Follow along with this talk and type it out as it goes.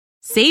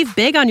Save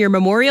big on your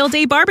Memorial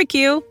Day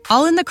barbecue,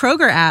 all in the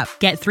Kroger app.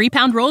 Get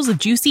 3-pound rolls of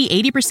juicy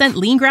 80%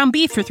 lean ground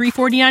beef for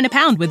 $3.49 a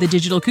pound with a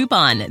digital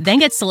coupon. Then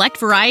get select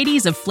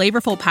varieties of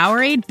flavorful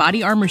Powerade,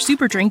 Body Armor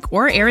Super Drink,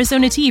 or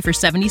Arizona tea for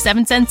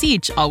 77 cents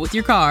each, all with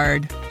your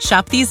card.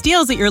 Shop these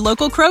deals at your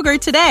local Kroger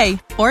today,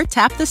 or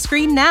tap the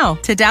screen now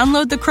to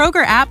download the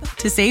Kroger app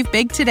to save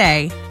big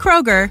today.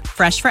 Kroger,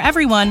 fresh for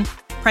everyone.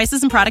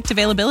 Prices and product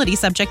availability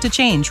subject to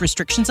change.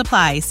 Restrictions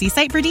apply. See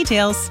site for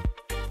details.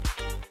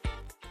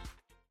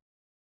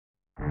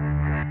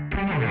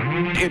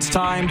 It's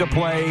time to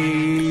play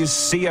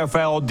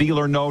CFL Deal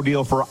or No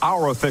Deal for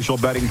our official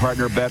betting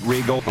partner, Bet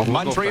Regal.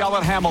 Montreal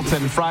and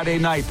Hamilton, Friday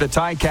night. The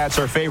Ticats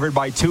are favored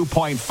by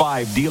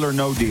 2.5. Deal or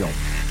no deal?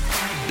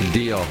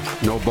 Deal.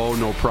 No bow,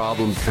 no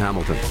problem.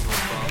 Hamilton.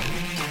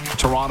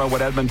 Toronto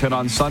at Edmonton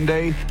on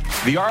Sunday.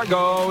 The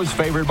Argos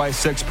favored by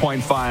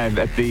 6.5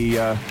 at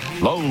the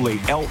lowly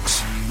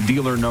Elks.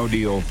 Deal or no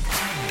deal?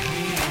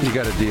 You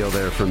got a deal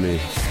there for me.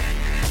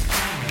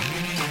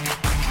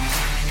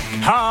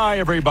 Hi,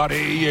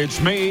 everybody.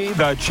 It's me,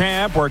 the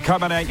champ. We're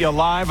coming at you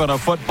live on a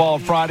Football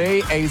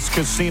Friday. Ace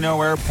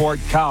Casino Airport,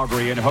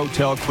 Calgary, and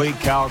Hotel Clique,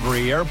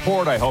 Calgary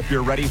Airport. I hope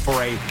you're ready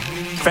for a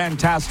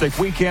fantastic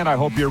weekend. I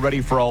hope you're ready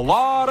for a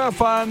lot of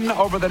fun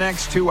over the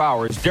next 2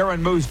 hours.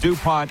 Darren Moose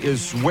DuPont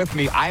is with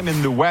me. I'm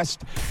in the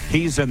West.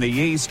 He's in the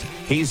East.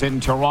 He's in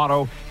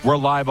Toronto. We're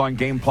live on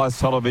Game Plus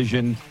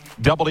Television,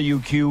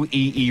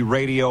 WQEE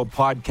radio,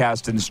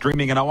 podcast, and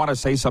streaming. And I want to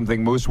say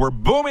something, Moose. We're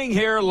booming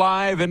here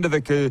live into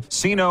the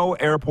casino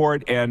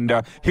airport.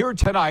 And here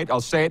tonight, I'll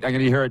say it, I'm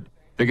going to hear it.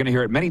 They're going to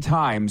hear it many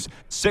times.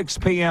 6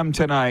 p.m.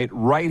 tonight,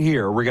 right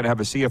here. We're going to have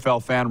a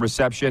CFL fan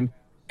reception.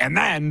 And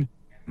then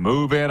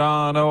move it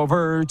on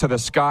over to the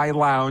Sky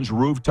Lounge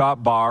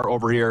rooftop bar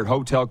over here at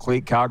Hotel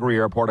Clique, Calgary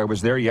Airport. I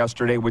was there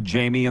yesterday with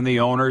Jamie and the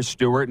owner,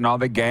 Stuart, and all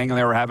the gang, and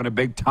they were having a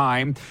big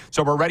time.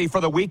 So we're ready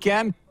for the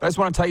weekend. I just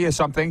want to tell you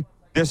something.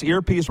 This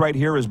earpiece right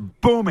here is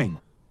booming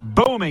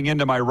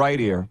into my right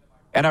ear.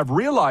 And I've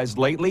realized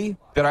lately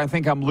that I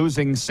think I'm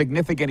losing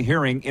significant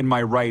hearing in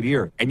my right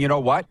ear. And you know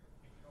what?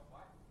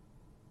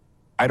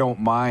 I don't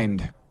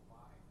mind.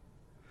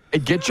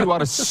 It gets you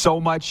out of so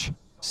much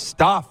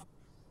stuff.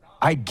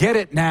 I get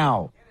it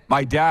now.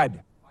 My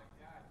dad,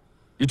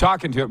 you're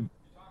talking to him,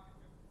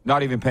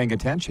 not even paying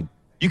attention.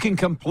 You can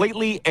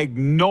completely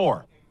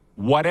ignore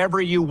whatever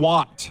you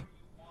want.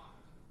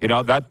 You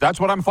know, that's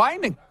what I'm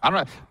finding. I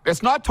don't know.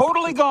 It's not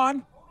totally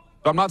gone.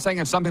 So I'm not saying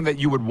it's something that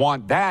you would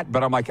want that,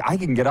 but I'm like, I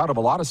can get out of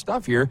a lot of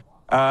stuff here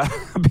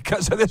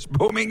because of this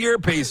booming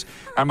earpiece.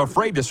 I'm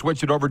afraid to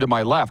switch it over to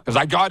my left because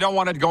I don't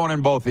want it going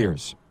in both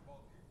ears.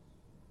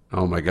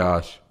 Oh, my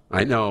gosh.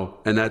 I know.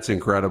 And that's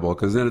incredible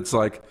because then it's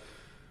like,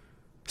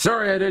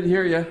 sorry, I didn't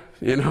hear you.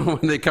 You know,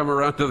 when they come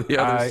around to the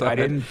other side. I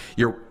didn't.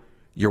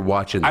 You're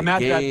watching the game. I'm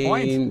at that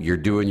point. You're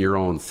doing your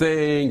own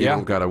thing. You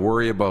don't got to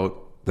worry about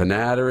the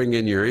nattering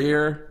in your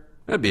ear.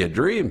 That'd be a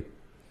dream.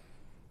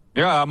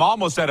 Yeah, I'm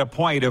almost at a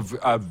point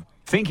of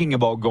thinking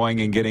about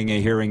going and getting a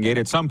hearing aid.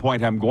 At some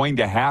point, I'm going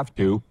to have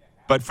to.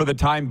 But for the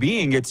time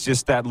being, it's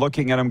just that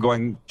looking at them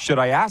going, should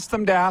I ask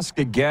them to ask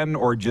again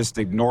or just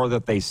ignore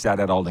that they said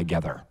it all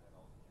together?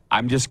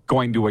 I'm just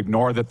going to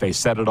ignore that they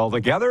said it all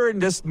together and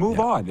just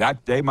move on.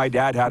 That day, my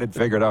dad had it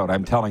figured out,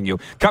 I'm telling you.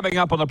 Coming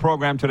up on the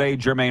program today,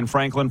 Jermain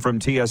Franklin from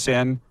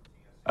TSN.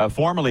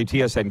 Formerly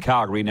TSN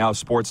Calgary, now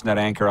Sportsnet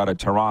anchor out of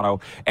Toronto,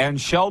 and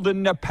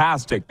Sheldon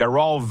Napastic. They're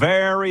all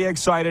very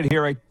excited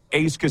here at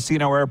Ace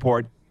Casino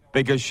Airport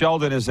because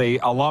Sheldon is a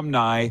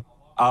alumni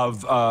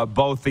of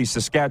both the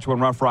Saskatchewan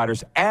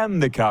Roughriders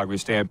and the Calgary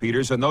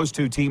Stampeders, and those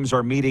two teams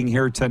are meeting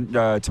here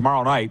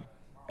tomorrow night,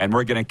 and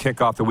we're going to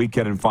kick off the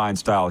weekend in fine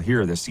style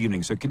here this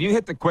evening. So can you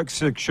hit the quick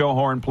six show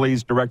horn,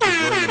 please, Director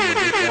Jordan? We'll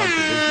get down to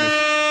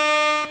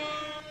business.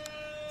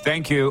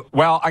 Thank you.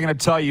 Well, I'm going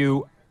to tell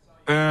you,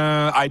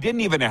 I didn't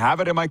even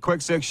have it in my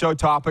quick six show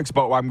topics,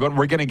 but we're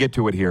going to get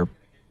to it here.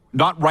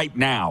 Not right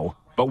now,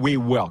 but we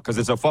will, because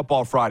it's a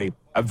Football Friday.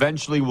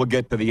 Eventually, we'll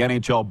get to the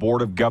NHL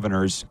Board of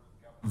Governors.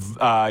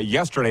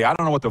 Yesterday, I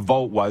don't know what the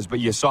vote was, but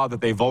you saw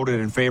that they voted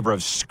in favor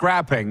of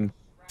scrapping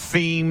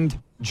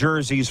themed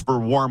jerseys for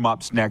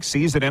warm-ups next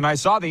season. And I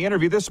saw the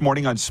interview this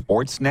morning on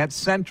Sportsnet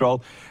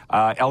Central,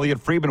 Elliot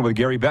Friedman with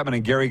Gary Bettman,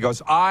 and Gary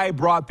goes, I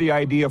brought the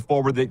idea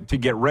forward to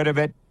get rid of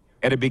it.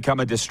 It had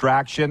become a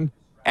distraction.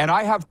 And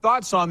I have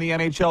thoughts on the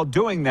NHL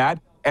doing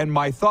that, and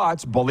my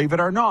thoughts, believe it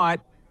or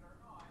not,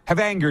 have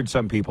angered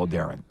some people,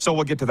 Darren. So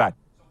we'll get to that.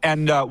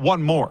 And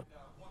one more.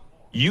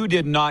 You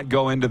did not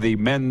go into the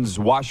men's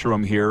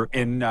washroom here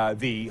in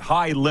the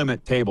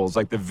high-limit tables,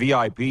 like the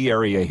VIP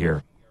area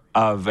here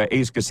of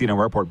Ace Casino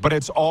Airport, but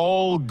it's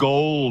all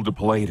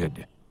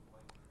gold-plated.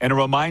 And it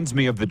reminds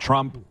me of the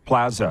Trump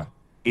Plaza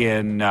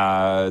in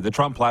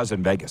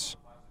Vegas.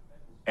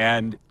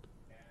 And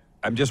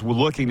I'm just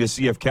looking to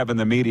see if Kevin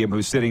the Medium,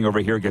 who's sitting over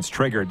here, gets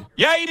triggered.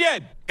 Yeah, he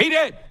did. He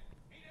did.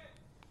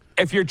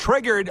 If you're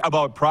triggered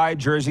about Pride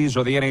jerseys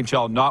or the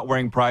NHL not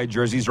wearing Pride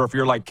jerseys, or if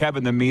you're like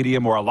Kevin the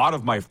Medium or a lot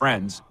of my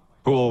friends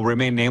who will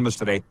remain nameless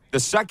today, the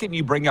second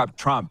you bring up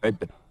Trump,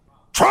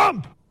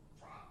 Trump!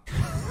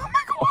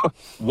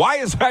 Why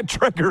is that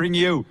triggering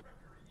you?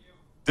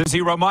 Does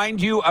he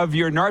remind you of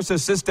your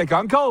narcissistic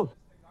uncle?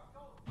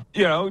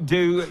 You know,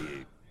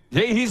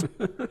 he's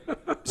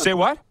say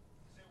what?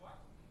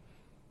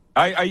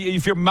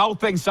 If you're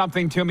mouthing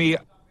something to me,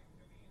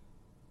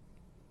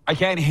 I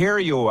can't hear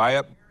you.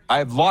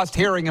 I've lost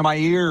hearing in my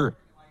ear.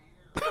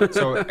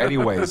 So,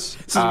 anyways,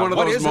 this is one of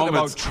those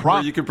moments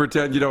where you can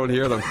pretend you don't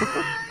hear them.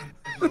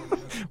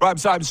 I'm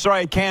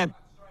sorry, I can't.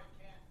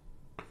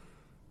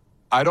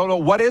 I don't know.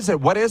 What is it?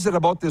 What is it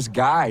about this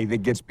guy that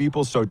gets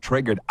people so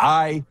triggered?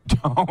 I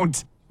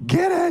don't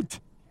get it.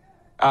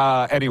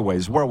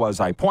 Anyways, where was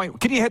I?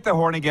 Can you hit the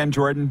horn again,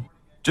 Jordan?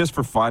 Just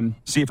for fun.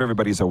 See if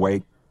everybody's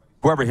awake.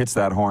 Whoever hits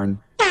that horn.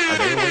 Are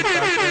they awake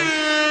back there?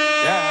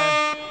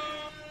 Yeah.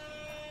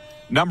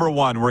 Number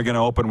one, we're going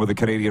to open with the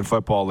Canadian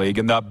Football League.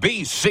 And the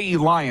BC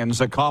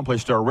Lions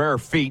accomplished a rare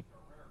feat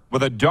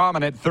with a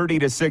dominant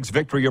 30-6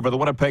 victory over the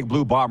Winnipeg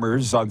Blue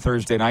Bombers on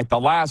Thursday night. The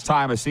last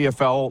time a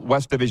CFL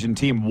West Division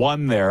team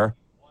won there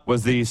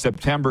was the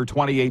September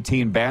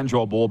 2018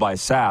 Banjo Bowl by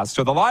Sask.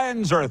 So the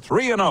Lions are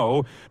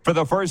 3-0 for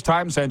the first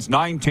time since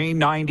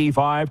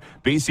 1995.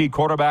 BC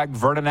quarterback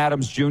Vernon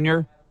Adams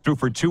Jr. threw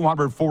for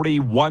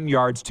 241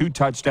 yards, 2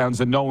 touchdowns,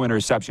 and no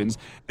interceptions.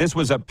 This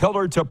was a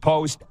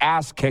pillar-to-post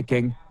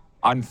ass-kicking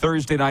on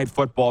Thursday Night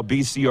Football,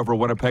 BC over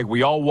Winnipeg.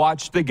 We all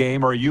watched the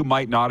game, or you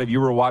might not if you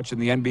were watching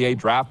the NBA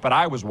draft, but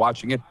I was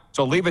watching it,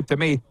 so leave it to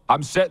me.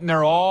 I'm sitting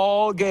there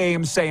all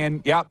game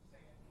saying, yep,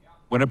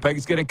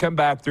 Winnipeg's going to come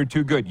back. They're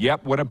too good.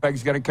 Yep,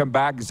 Winnipeg's going to come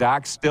back.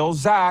 Zach's still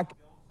Zach.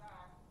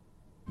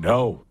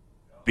 No,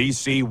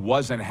 BC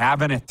wasn't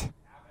having it.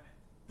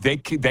 They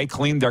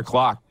cleaned their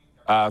clock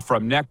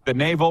from neck to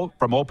navel,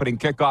 from opening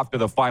kickoff to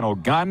the final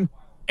gun.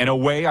 In a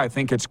way, I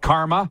think it's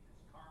karma.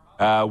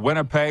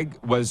 Winnipeg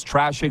was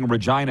trashing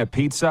Regina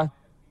Pizza,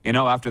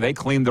 after they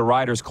cleaned the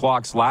Riders'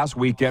 clocks last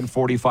weekend,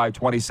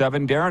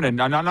 45-27, Darren. And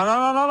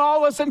no,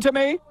 listen to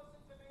me.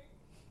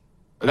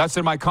 That's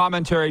in my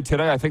commentary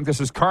today. I think this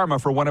is karma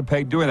for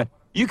Winnipeg doing that.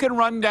 You can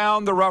run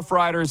down the Rough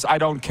Riders. I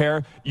don't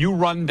care. You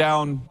run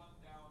down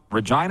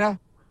Regina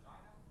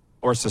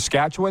or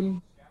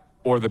Saskatchewan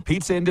or the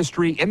pizza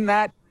industry in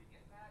that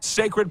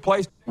sacred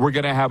place, we're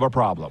going to have a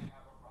problem.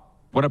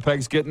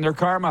 Winnipeg's getting their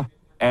karma.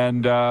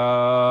 And,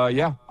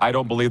 I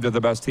don't believe they're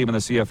the best team in the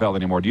CFL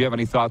anymore. Do you have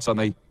any thoughts on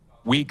the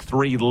Week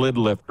 3 lid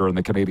lifter in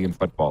the Canadian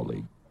Football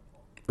League?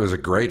 It was a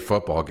great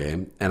football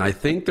game. And I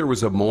think there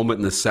was a moment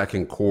in the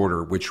second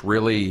quarter which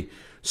really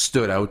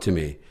stood out to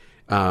me.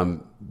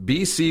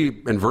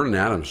 BC and Vernon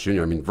Adams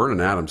Jr., Vernon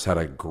Adams had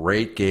a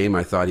great game.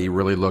 I thought he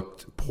really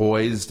looked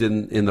poised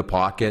in the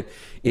pocket,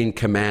 in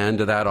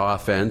command of that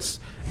offense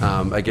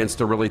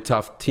against a really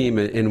tough team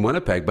in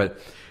Winnipeg. But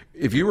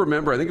if you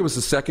remember, I think it was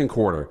the second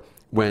quarter,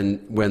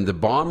 when the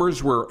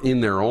Bombers were in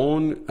their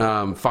own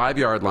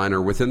 5-yard line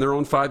or within their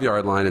own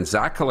 5-yard line, and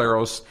Zach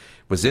Caleros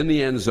was in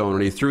the end zone,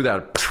 and he threw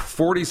that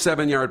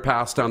 47-yard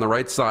pass down the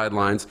right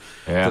sidelines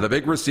to the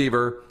big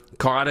receiver,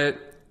 caught it,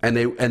 and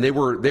they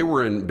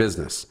were in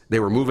business. They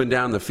were moving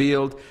down the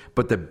field,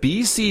 but the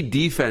BC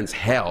defense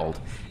held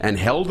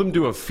them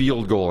to a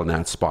field goal in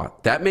that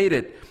spot. That made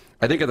it,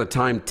 I think at the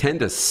time,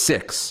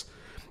 10-6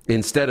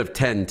 instead of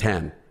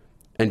 10-10.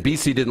 And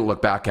BC didn't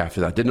look back after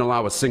that. Didn't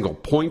allow a single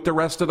point the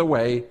rest of the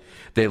way.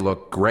 They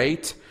looked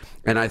great.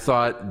 And I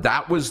thought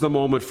that was the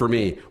moment for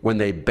me when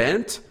they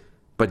bent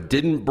but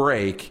didn't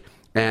break.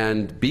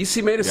 And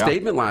BC made a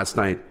statement last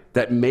night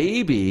that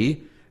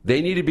maybe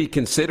they need to be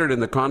considered in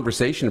the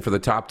conversation for the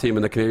top team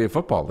in the Canadian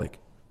Football League.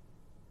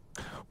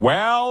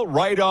 Well,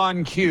 right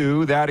on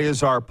cue. That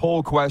is our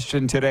poll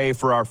question today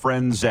for our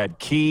friends at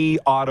Key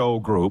Auto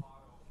Group.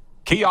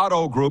 Key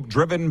Auto Group,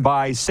 driven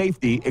by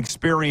safety,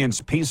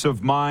 experience peace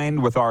of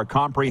mind with our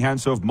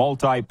comprehensive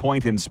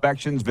multi-point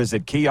inspections.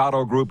 Visit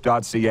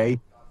keyautogroup.ca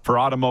for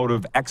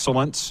automotive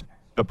excellence.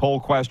 The poll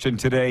question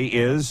today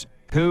is,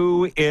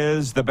 who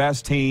is the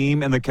best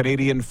team in the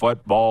Canadian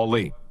Football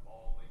League?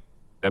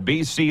 The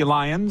BC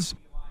Lions,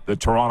 the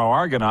Toronto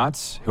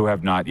Argonauts, who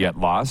have not yet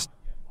lost,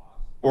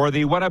 or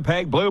the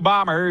Winnipeg Blue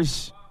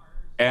Bombers?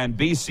 And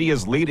BC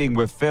is leading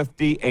with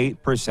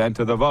 58%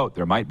 of the vote.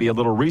 There might be a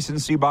little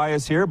recency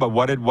bias here, but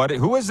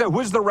who's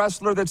the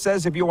wrestler that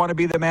says if you want to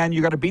be the man,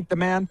 you got to beat the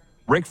man?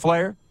 Ric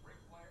Flair?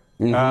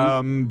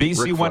 Mm-hmm.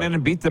 BC went in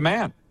and beat the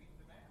man.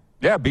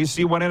 Yeah,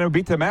 BC went in and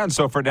beat the man.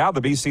 So for now,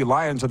 the BC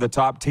Lions are the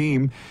top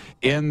team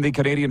in the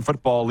Canadian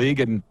Football League,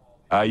 and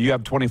you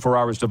have 24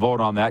 hours to vote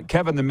on that.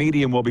 Kevin, the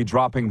medium, will be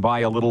dropping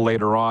by a little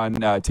later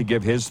on to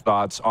give his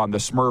thoughts on the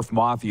Smurf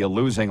Mafia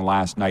losing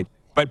last night.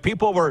 But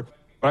people were...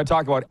 When I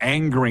talk about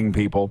angering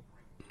people,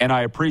 and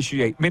I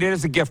appreciate, it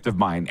is a gift of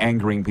mine,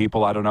 angering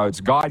people. I don't know, it's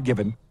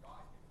God-given.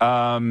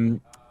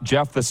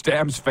 Jeff, the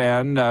Stamps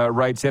fan,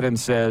 writes in and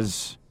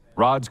says,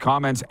 Rod's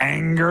comments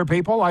anger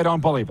people? I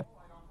don't believe it.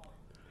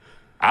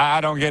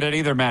 I don't get it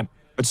either, man.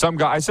 But some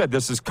guy, I said,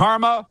 this is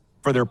karma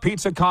for their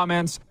pizza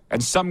comments,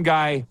 and some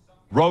guy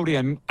wrote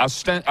in,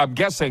 I'm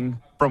guessing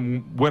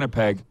from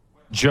Winnipeg,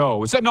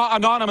 Joe. It's an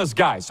anonymous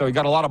guy, so he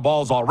got a lot of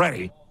balls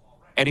already.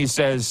 And he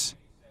says,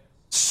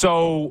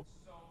 so...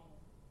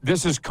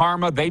 this is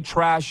karma. They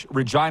trash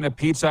Regina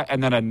Pizza,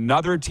 and then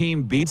another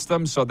team beats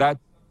them, so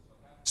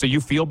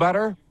you feel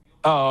better?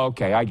 Oh,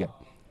 okay, I get it.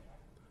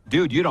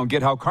 Dude, you don't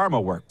get how karma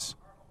works.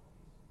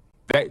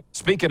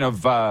 Speaking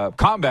of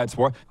combat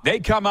sport, they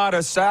come out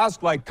of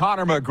Sask like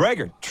Conor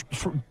McGregor,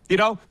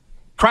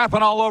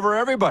 crapping all over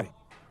everybody.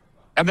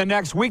 And the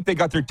next week, they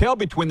got their tail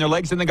between their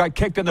legs and they got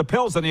kicked in the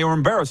pills and they were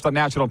embarrassed on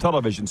national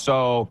television.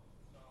 So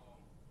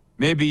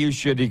maybe you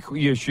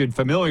should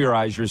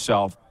familiarize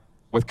yourself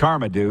with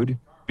karma, dude,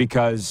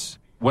 because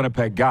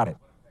Winnipeg got it.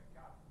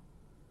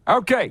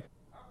 Okay.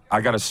 I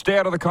got to stay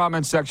out of the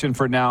comment section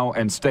for now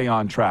and stay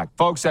on track.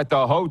 Folks, at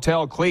the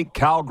Hotel Clique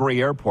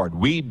Calgary Airport,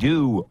 we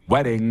do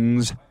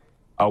weddings,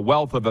 a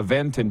wealth of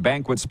event and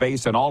banquet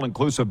space and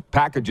all-inclusive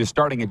packages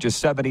starting at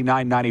just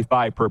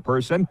 $79.95 per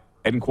person.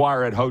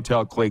 Inquire at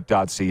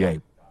hotelclique.ca.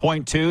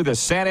 Point 2, the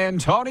San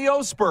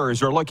Antonio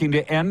Spurs are looking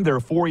to end their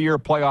 4-year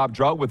playoff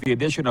drought with the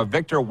addition of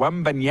Victor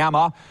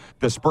Wembanyama.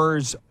 The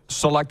Spurs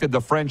selected the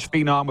French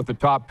phenom with the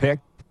top pick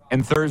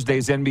in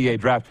Thursday's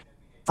NBA draft.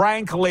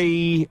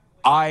 Frankly,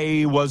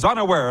 I was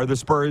unaware the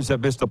Spurs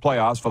have missed the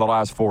playoffs for the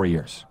last 4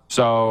 years.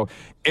 So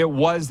it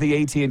was the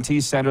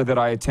AT&T Center that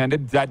I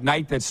attended. That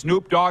night that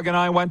Snoop Dogg and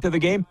I went to the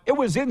game, it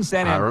was in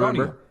San Antonio. I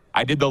remember.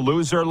 I did the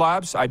loser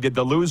laps.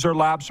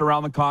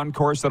 Around the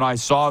concourse, and I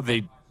saw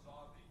the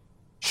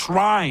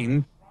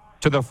shrine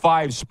to the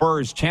 5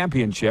 Spurs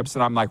championships,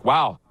 and I'm like,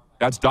 wow,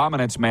 that's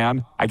dominance,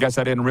 man. I guess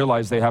I didn't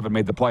realize they haven't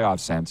made the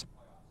playoffs since.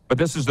 But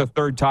this is the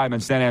third time in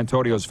San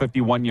Antonio's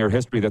 51-year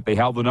history that they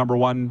held the number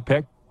 1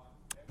 pick.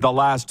 The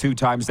last 2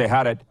 times they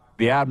had it,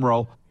 the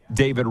Admiral,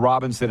 David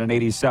Robinson in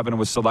 87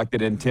 was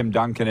selected, and Tim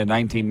Duncan in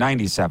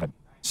 1997.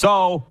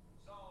 So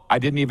I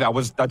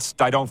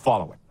don't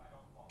follow it.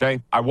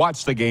 Okay? I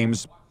watch the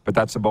games, but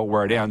that's about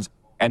where it ends.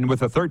 And with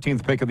the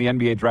 13th pick in the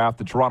NBA draft,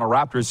 the Toronto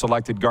Raptors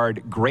selected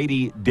guard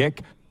Grady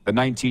Dick, the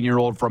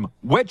 19-year-old from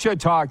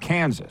Wichita,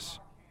 Kansas,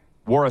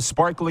 wore a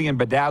sparkly and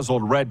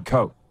bedazzled red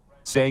coat,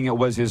 saying it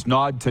was his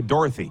nod to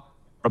Dorothy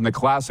from the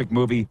classic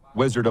movie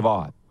Wizard of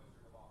Oz.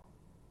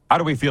 How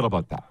do we feel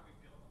about that?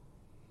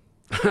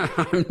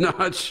 I'm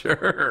not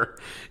sure.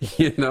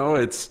 You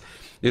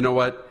know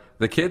what?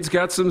 The kid's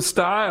got some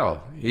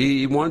style.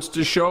 He wants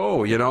to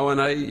show,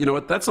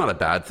 and that's not a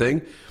bad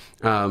thing.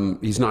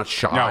 He's not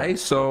shy, no.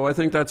 So I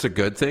think that's a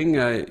good thing.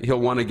 He'll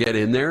want to get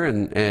in there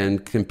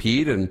and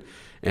compete and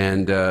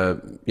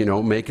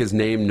make his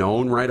name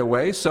known right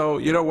away. So,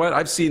 you know what?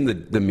 I've seen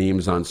the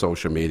memes on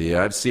social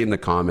media. I've seen the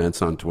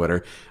comments on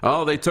Twitter.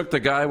 Oh, they took the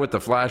guy with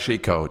the flashy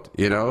coat,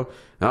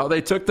 Oh,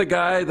 they took the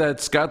guy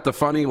that's got the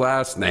funny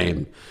last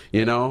name,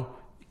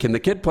 Can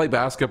the kid play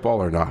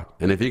basketball or not?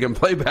 And if he can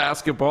play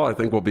basketball, I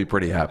think we'll be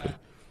pretty happy.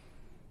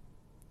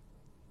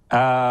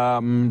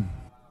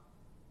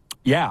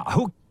 Yeah.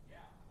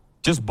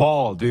 Just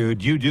ball,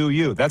 dude. You do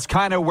you. That's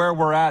kind of where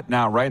we're at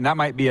now, right? And that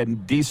might be a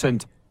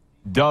decent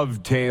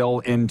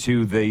dovetail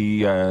into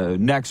the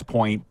next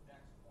point.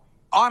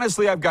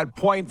 Honestly, I've got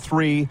point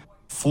 3,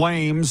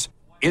 Flames.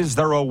 Is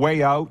there a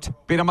way out?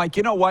 But I'm like,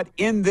 you know what?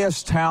 In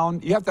this town,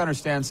 you have to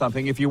understand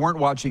something. If you weren't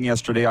watching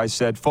yesterday, I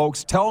said,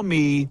 folks, tell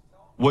me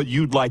what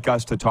you'd like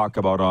us to talk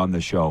about on the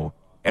show.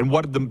 And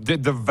what the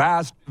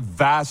vast,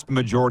 vast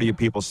majority of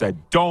people said,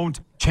 don't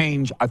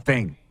change a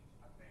thing.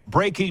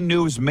 Breaking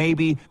news,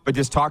 maybe, but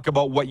just talk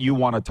about what you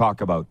want to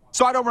talk about.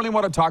 So I don't really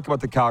want to talk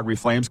about the Calgary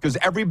Flames because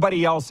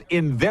everybody else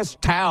in this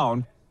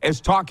town is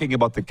talking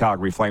about the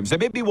Calgary Flames. And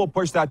maybe we'll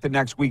push that to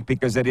next week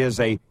because it is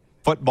a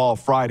Football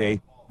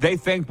Friday. They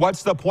think,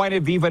 what's the point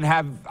of even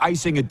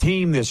icing a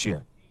team this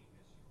year?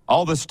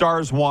 All the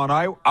stars want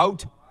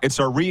out. It's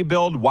a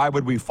rebuild. Why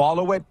would we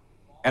follow it?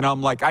 And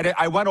I'm like,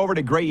 I went over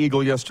to Grey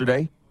Eagle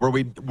yesterday, where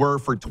we were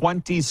for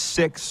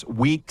 26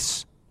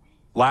 weeks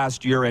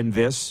last year in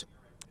this,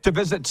 to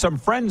visit some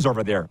friends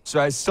over there. So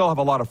I still have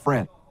a lot of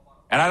friends.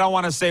 And I don't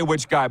want to say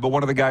which guy, but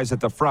one of the guys at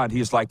the front,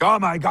 he's like, oh,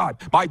 my God,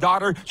 my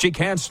daughter, she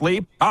can't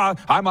sleep.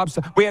 I'm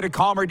upset. We had to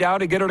calm her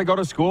down to get her to go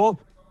to school.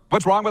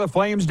 What's wrong with the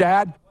Flames,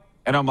 Dad?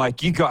 And I'm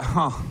like,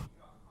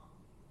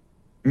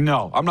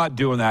 no, I'm not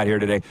doing that here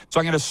today. So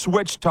I'm going to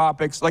switch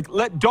topics.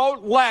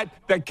 Don't let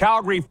the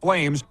Calgary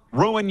Flames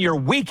ruin your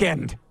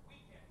weekend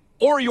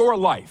or your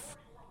life.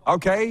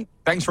 Okay?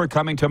 Thanks for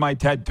coming to my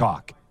TED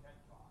Talk.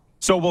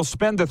 So we'll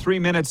spend the 3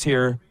 minutes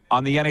here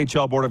on the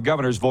NHL Board of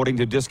Governors voting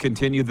to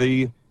discontinue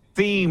the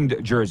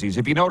themed jerseys.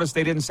 If you notice,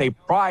 they didn't say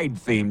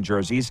Pride-themed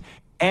jerseys.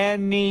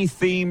 Any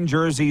themed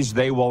jerseys,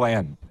 they will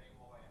end.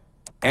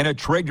 And it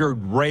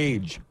triggered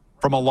rage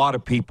from a lot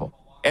of people.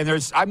 And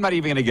I'm not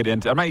even going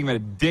to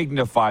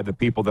dignify the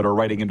people that are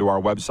writing into our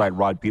website,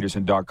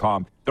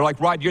 rodpeterson.com. They're like,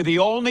 Rod, you're the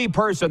only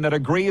person that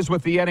agrees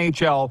with the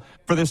NHL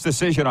for this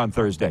decision on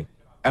Thursday.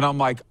 And I'm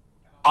like,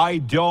 I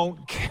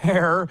don't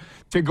care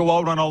to go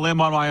out on a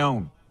limb on my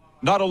own.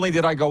 Not only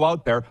did I go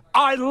out there,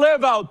 I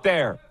live out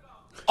there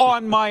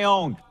on my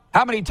own.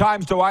 How many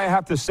times do I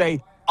have to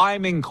say,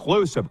 I'm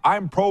inclusive,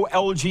 I'm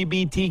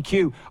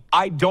pro-LGBTQ.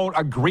 I don't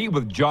agree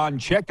with John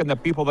Chick and the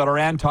people that are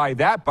anti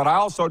that, but I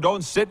also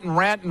don't sit and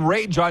rant and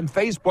rage on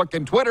Facebook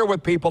and Twitter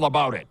with people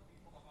about it.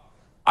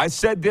 I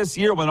said this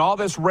year when all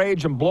this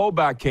rage and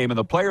blowback came and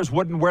the players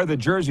wouldn't wear the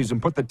jerseys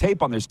and put the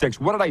tape on their sticks.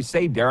 What did I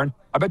say, Darren?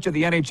 I bet you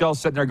the NHL's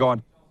sitting there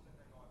going,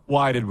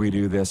 why did we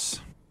do this?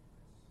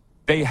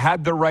 They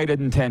had the right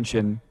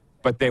intention,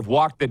 but they've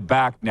walked it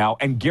back now.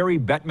 And Gary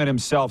Bettman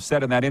himself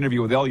said in that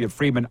interview with Elliot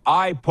Friedman,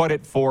 I put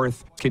it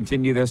forth,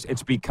 continue this,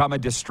 it's become a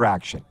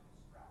distraction.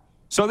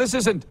 So this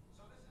isn't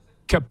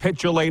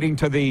capitulating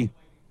to the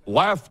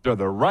left or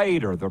the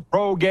right or the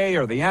pro-gay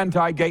or the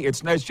anti-gay.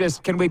 It's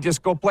just, can we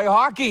just go play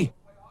hockey?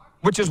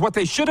 Which is what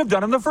they should have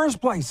done in the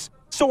first place.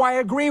 So I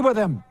agree with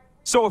him.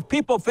 So if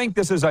people think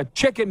this is a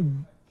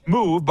chicken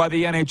move by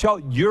the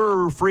NHL,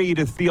 you're free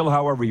to feel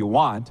however you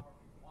want.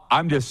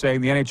 I'm just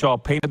saying the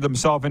NHL painted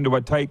themselves into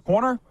a tight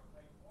corner,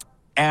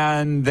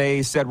 and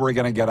they said we're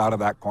going to get out of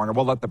that corner.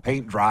 We'll let the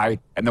paint dry,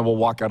 and then we'll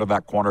walk out of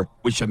that corner.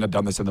 We shouldn't have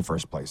done this in the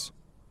first place.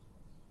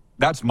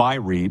 That's my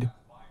read.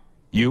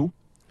 You?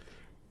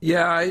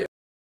 Yeah, I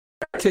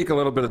take a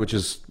little bit of which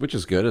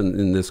is good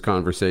in this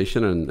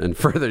conversation and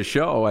for the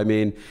show. I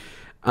mean,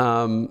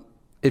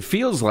 it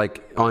feels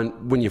like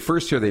when you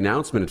first hear the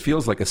announcement, it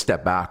feels like a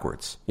step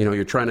backwards. You know,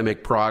 you're trying to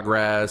make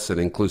progress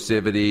and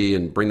inclusivity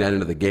and bring that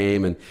into the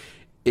game, and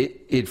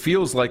it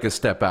feels like a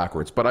step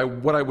backwards.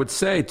 But what I would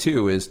say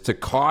too is to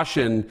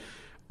caution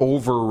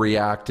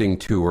overreacting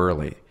too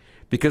early.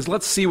 Because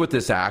let's see what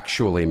this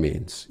actually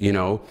means. You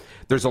know,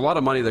 there's a lot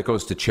of money that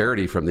goes to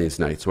charity from these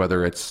nights,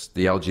 whether it's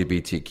the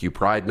LGBTQ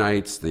Pride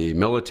nights, the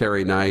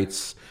military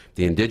nights,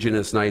 the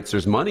Indigenous nights.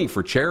 There's money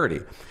for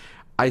charity.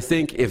 I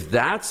think if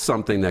that's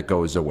something that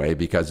goes away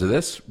because of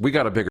this, we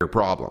got a bigger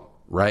problem,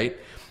 right?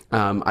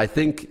 I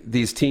think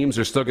these teams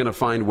are still going to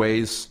find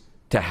ways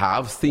to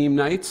have theme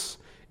nights,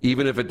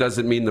 even if it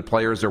doesn't mean the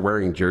players are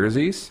wearing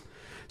jerseys.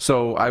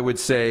 So I would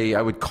say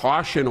I would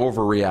caution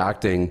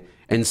overreacting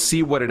and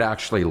see what it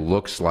actually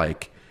looks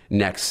like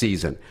next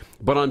season.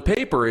 But on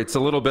paper, it's a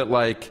little bit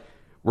like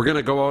we're going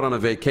to go out on a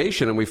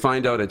vacation and we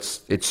find out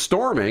it's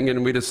storming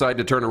and we decide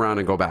to turn around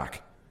and go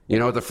back. You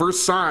know, the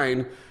first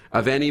sign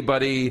of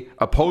anybody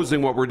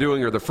opposing what we're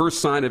doing or the first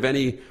sign of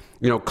any,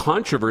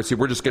 controversy,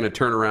 we're just going to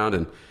turn around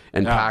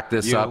and pack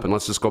this up and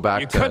let's just go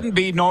back you couldn't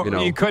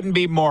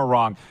be more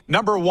wrong.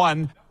 Number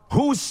one,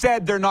 who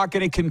said they're not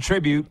going to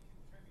contribute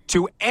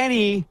to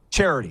any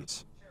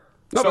charities?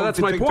 No, but that's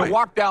my point. To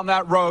walk down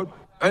that road,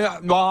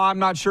 well, I'm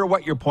not sure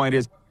what your point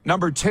is.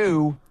 Number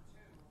two,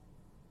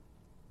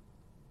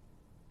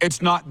 it's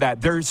not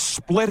that. They're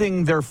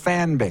splitting their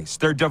fan base.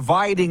 They're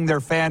dividing their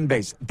fan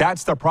base.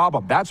 That's the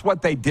problem. That's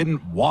what they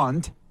didn't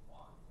want.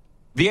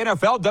 The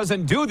NFL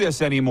doesn't do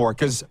this anymore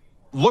because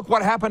look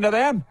what happened to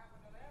them.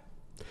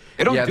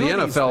 They don't do the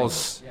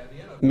NFL's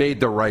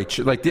made the right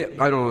choice. I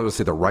don't want to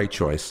say the right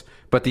choice,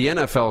 but the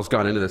NFL's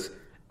gone into this,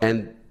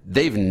 and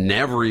they've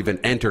never even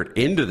entered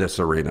into this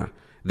arena.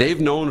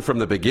 They've known from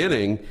the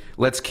beginning,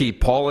 let's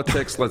keep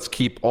politics, let's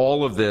keep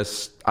all of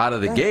this out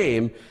of the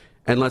game,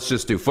 and let's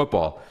just do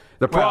football.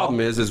 The problem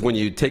is when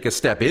you take a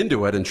step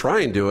into it and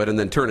try and do it and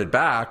then turn it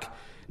back,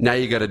 now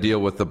you got to deal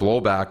with the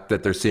blowback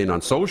that they're seeing on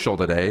social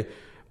today.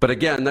 But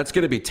again, that's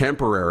going to be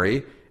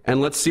temporary, and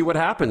let's see what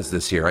happens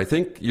this year. I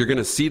think you're going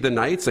to see the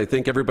nights. I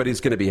think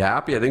everybody's going to be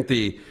happy. I think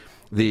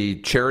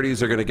the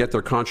charities are going to get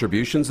their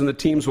contributions, and the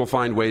teams will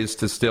find ways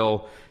to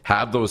still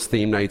have those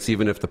theme nights,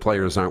 even if the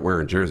players aren't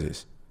wearing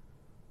jerseys.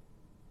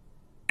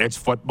 It's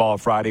Football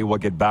Friday. We'll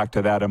get back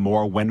to that and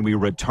more when we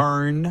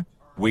return.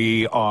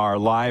 We are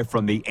live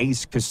from the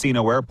Ace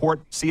Casino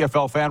Airport.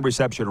 CFL fan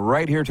reception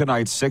right here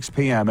tonight, 6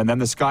 p.m. And then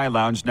the Sky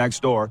Lounge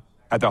next door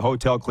at the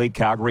Hotel Clique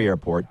Calgary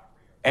Airport.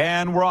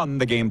 And we're on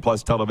the Game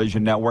Plus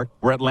television network.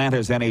 We're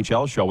Atlanta's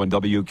NHL show on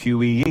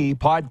WQEE,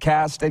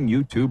 podcast, and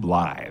YouTube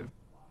Live.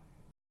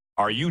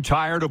 Are you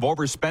tired of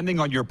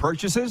overspending on your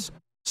purchases?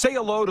 Say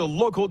hello to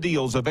local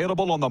deals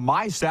available on the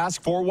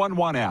MySask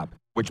 411 app,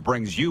 which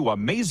brings you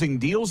amazing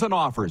deals and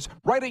offers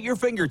right at your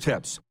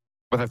fingertips.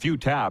 With a few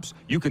taps,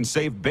 you can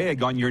save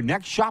big on your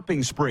next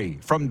shopping spree,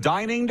 from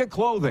dining to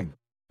clothing.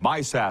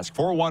 MySask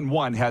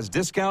 411 has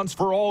discounts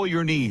for all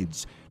your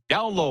needs.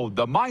 Download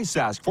the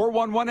MySask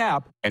 411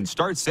 app and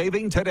start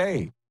saving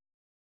today.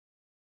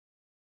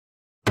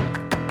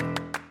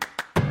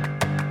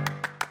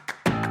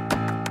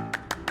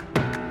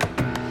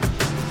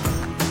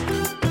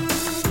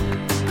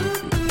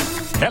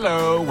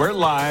 Hello, we're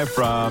live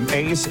from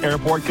Ace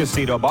Airport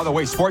Casino. By the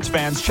way, sports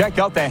fans, check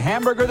out the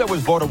hamburger that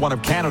was voted one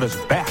of Canada's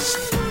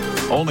best.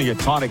 Only at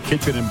Tonic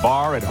Kitchen and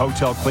Bar at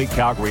Hotel Clique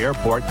Calgary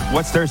Airport.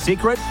 What's their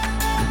secret?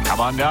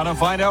 Come on down and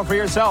find out for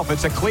yourself.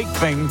 It's a Clique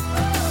thing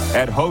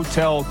at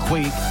Hotel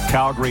Clique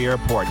Calgary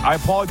Airport. I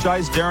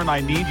apologize, Darren.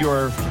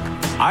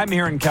 I'm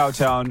here in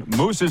Cowtown.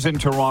 Moose is in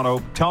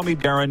Toronto. Tell me,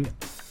 Darren,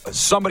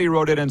 somebody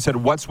wrote in and said,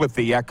 what's with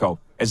the echo?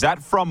 Is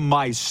that from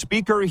my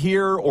speaker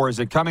here, or is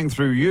it coming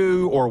through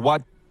you, or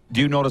what? Do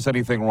you notice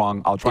anything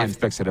wrong? I'll try and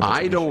fix it.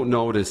 I don't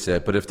notice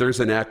it, but if there's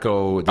an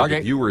echo that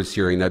the viewer's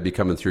hearing, that'd be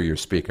coming through your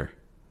speaker.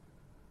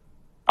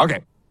 Okay,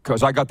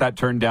 because I got that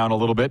turned down a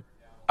little bit.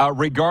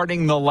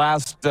 Regarding the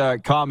last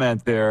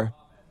comment there,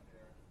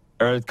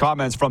 or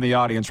comments from the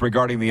audience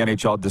regarding the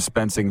NHL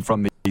dispensing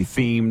from the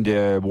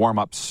themed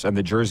warm-ups and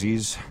the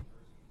jerseys.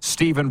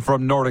 Stephen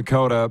from North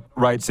Dakota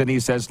writes in, he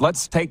says,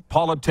 let's take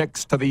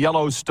politics to the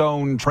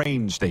Yellowstone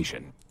train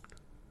station.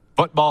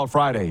 Football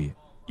Friday,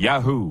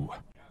 Yahoo.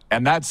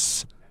 And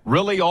that's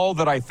really all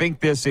that I think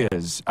this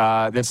is.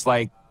 It's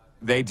like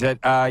they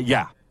did, The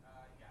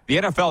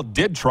NFL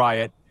did try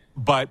it,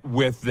 but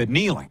with the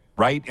kneeling,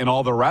 right, and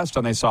all the rest,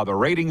 and they saw the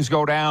ratings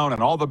go down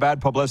and all the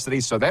bad publicity,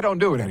 so they don't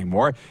do it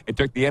anymore. It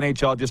took the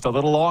NHL just a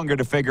little longer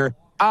to figure,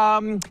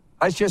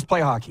 let's just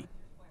play hockey.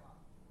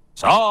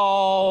 That's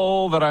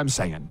all that I'm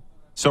saying.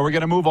 So we're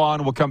going to move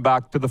on. We'll come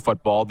back to the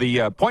football.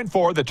 The point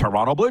four, the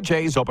Toronto Blue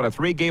Jays open a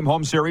 3-game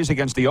home series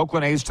against the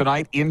Oakland A's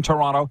tonight in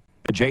Toronto.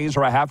 The Jays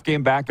are a half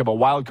game back of a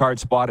wild card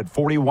spot at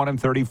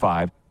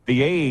 41-35.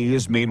 The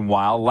A's,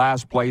 meanwhile,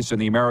 last place in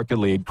the American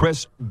League.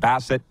 Chris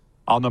Bassett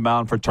on the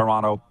mound for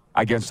Toronto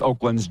against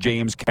Oakland's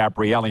James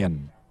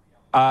Kaprielian.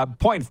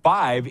 Point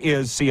five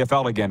is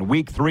CFL again.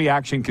 Week 3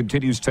 action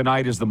continues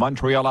tonight as the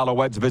Montreal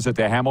Alouettes visit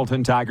the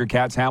Hamilton Tiger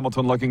Cats.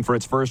 Hamilton looking for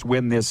its first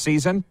win this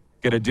season.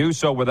 Going to do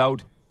so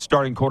without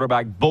starting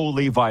quarterback Bo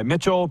Levi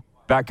Mitchell.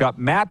 Backup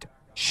Matt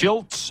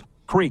Schiltz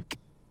Creek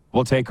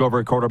will take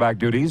over quarterback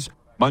duties.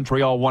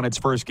 Montreal won its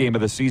first game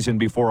of the season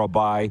before a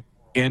bye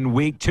in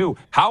week 2.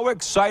 How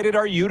excited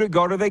are you to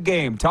go to the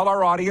game? Tell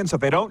our audience,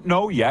 if they don't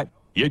know yet,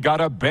 you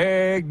got a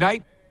big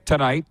night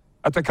tonight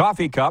at the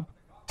Coffee Cup,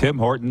 Tim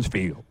Hortons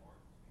Field.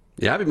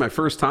 Yeah, it'll be my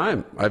first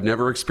time. I've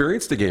never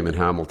experienced a game in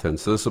Hamilton,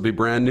 so this will be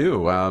brand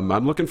new.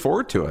 I'm looking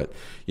forward to it.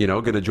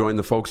 Going to join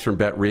the folks from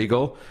Bet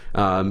Regal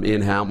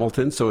in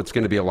Hamilton, so it's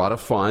going to be a lot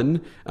of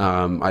fun.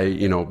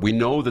 We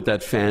know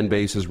that fan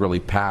base is really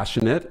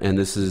passionate, and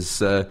this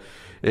is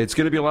it's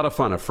going to be a lot of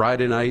fun. A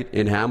Friday night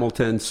in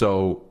Hamilton,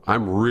 so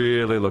I'm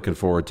really looking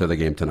forward to the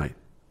game tonight.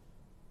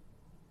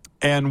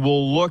 And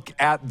we'll look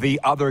at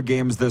the other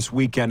games this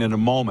weekend in a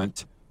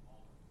moment,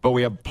 but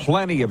we have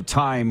plenty of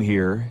time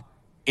here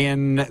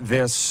in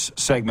this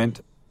segment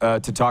to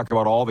talk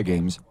about all the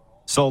games.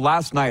 So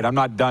last night, I'm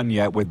not done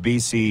yet with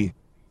BC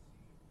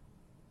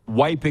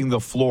wiping the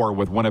floor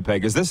with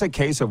Winnipeg. Is this a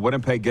case of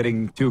Winnipeg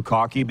getting too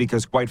cocky?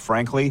 Because quite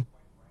frankly,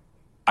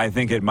 I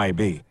think it might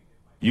be.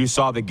 You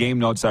saw the game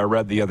notes I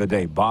read the other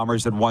day.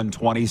 Bombers had won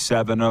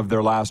 27 of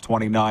their last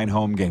 29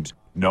 home games.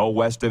 No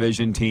West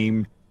Division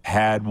team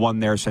had won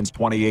there since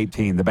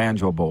 2018, the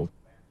Banjo Bowl.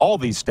 All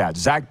these stats.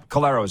 Zach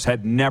Collaros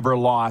had never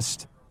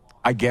lost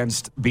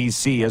against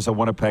BC as a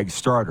Winnipeg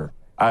starter.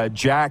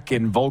 Jack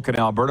in Vulcan,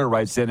 Alberta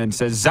writes in and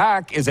says,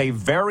 Zach is a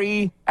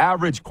very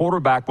average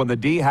quarterback when the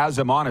D has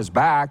him on his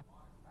back.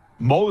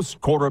 Most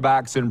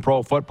quarterbacks in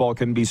pro football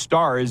can be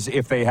stars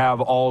if they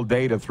have all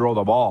day to throw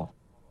the ball.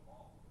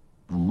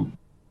 Ooh.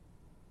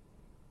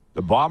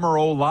 The Bomber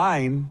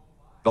O-line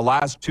the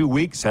last 2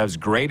 weeks has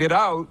graded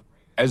out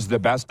as the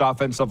best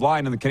offensive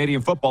line in the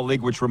Canadian Football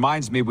League, which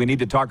reminds me we need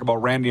to talk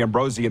about Randy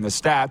Ambrosie and the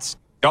stats.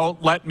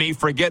 Don't let me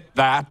forget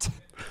that.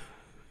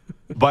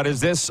 But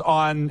is this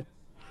on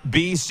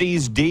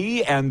BC's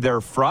D and their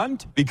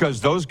front?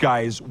 Because those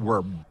guys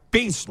were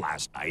beasts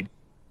last night.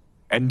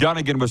 And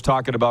Dunnigan was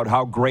talking about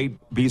how great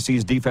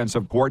BC's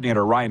defensive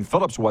coordinator Ryan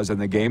Phillips was in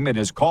the game in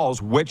his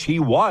calls, which he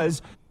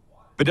was.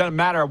 It doesn't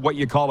matter what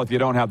you call if you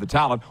don't have the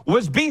talent.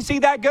 Was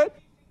BC that good?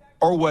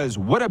 Or was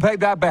Winnipeg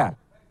that bad?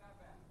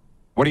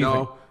 What do you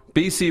think?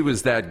 BC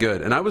was that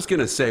good. And I was going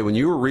to say, when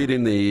you were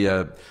reading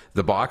the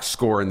box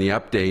score and the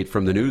update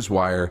from the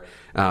Newswire,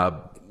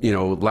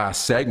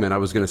 last segment, I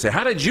was going to say,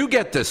 how did you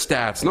get the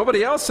stats?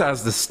 Nobody else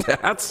has the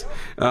stats.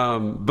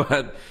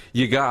 But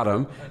you got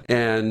them.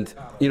 And,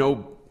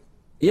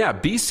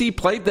 BC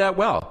played that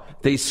well.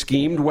 They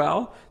schemed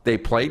well. They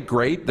played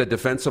great. The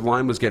defensive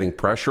line was getting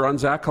pressure on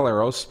Zach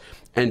Collaros.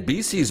 And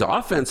BC's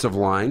offensive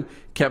line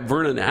kept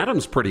Vernon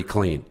Adams pretty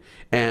clean.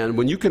 And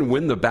when you can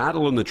win the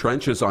battle in the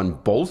trenches on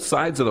both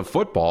sides of the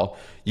football,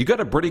 you got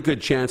a pretty good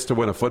chance to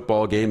win a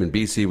football game, and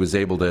BC was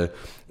able to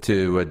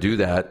do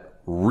that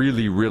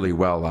really, really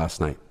well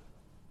last night.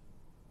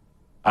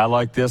 I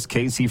like this.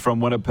 Casey from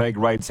Winnipeg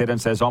writes in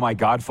and says, oh, my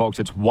God, folks,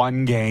 it's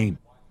one game.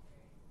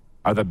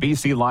 Are the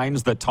BC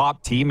Lions the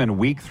top team in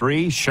Week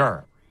 3?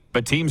 Sure.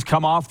 But teams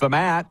come off the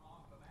mat.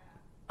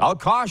 I'll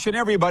caution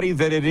everybody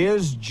that it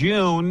is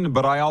June,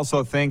 but I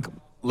also think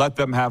let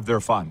them have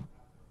their fun.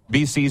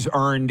 BC's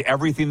earned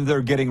everything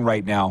they're getting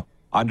right now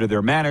under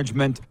their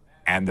management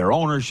and their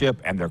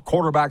ownership, and their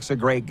quarterback's a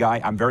great guy.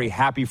 I'm very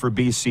happy for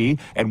BC.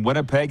 And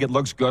Winnipeg, it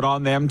looks good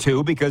on them,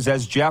 too, because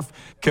as Jeff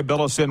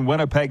Kabilis in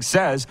Winnipeg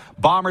says,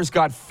 Bombers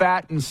got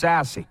fat and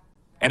sassy.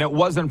 And it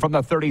wasn't from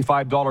the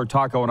 $35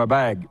 taco in a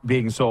bag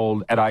being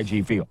sold at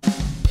IG Field.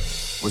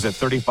 Was it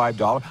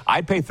 $35?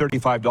 I'd pay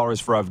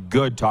 $35 for a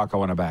good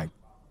taco in a bag.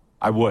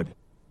 I would.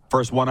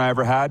 First one I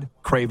ever had,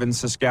 Craven,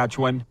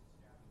 Saskatchewan.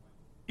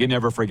 You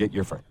never forget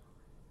your friend.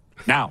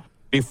 Now,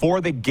 before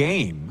the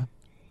game,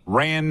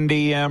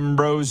 Randy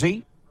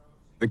Ambrosie,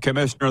 the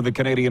commissioner of the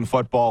Canadian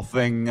Football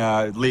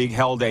League,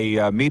 held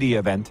a media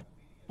event,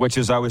 which,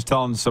 as I was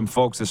telling some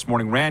folks this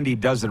morning, Randy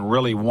doesn't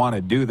really want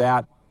to do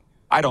that.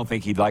 I don't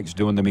think he likes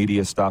doing the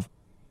media stuff.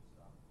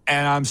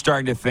 And I'm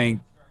starting to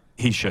think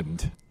he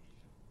shouldn't.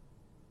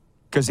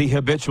 because he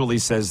habitually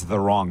says the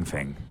wrong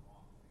thing.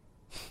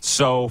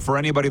 So for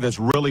anybody that's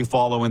really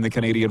following the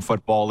Canadian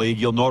Football League,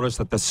 you'll notice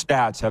that the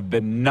stats have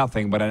been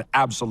nothing but an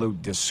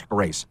absolute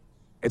disgrace.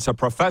 It's a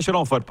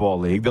professional football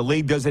league. The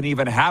league doesn't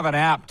even have an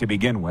app to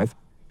begin with,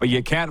 but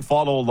you can't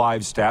follow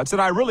live stats.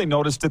 And I really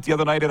noticed it the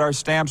other night at our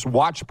Stamps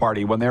watch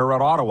party when they were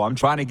at Ottawa. I'm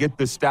trying to get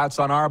the stats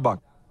on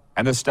Arbuck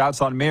and the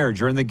stats on Mayer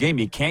during the game.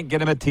 You can't get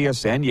them at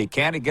TSN. You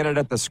can't get it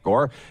at the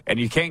Score. And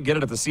you can't get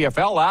it at the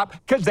CFL app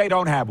because they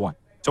don't have one.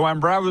 So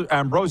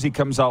Ambrosi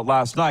comes out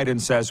last night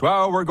and says,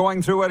 well, we're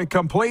going through a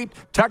complete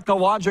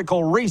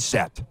technological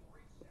reset.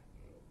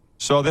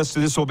 So this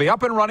will be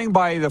up and running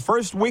by the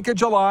first week of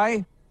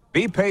July.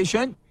 Be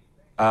patient.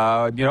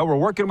 We're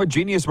working with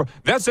Genius.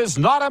 This is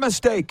not a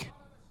mistake.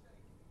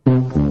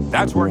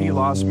 That's where he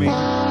lost me.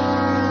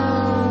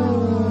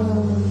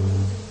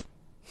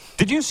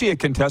 Did you see a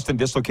contestant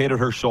dislocated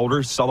her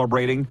shoulder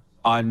celebrating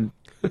on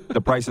The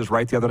Price is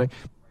Right the other day?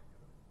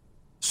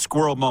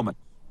 Squirrel moment.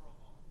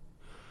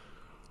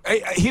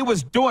 He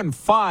was doing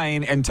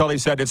fine until he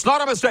said, it's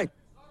not a mistake.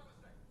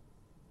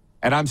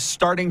 And I'm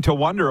starting to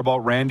wonder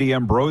about Randy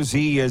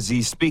Ambrosi. Is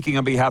he speaking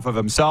on behalf of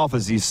himself?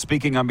 Is he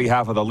speaking on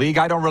behalf of the league?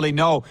 I don't really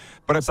know.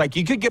 But it's like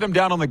you could get him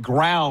down on the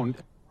ground.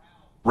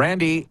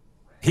 Randy,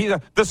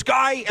 the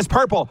sky is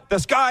purple. The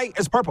sky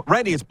is purple.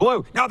 Randy, it's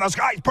blue. No, the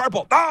sky is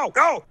purple.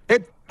 No.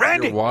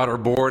 Randy. You're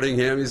waterboarding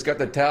him. He's got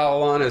the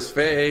towel on his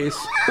face.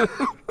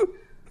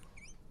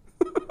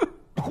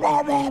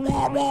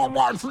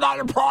 It's not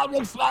a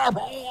problem.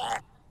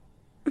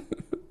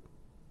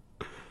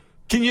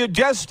 Can you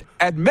just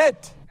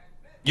admit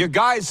you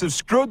guys have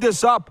screwed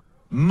this up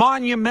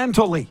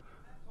monumentally?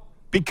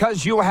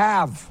 Because you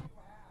have.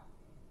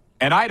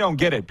 And I don't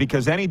get it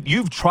because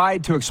you've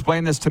tried to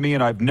explain this to me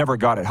and I've never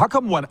got it. How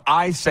come when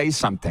I say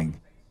something,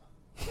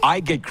 I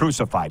get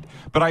crucified?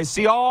 But I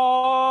see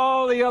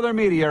all the other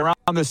media around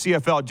the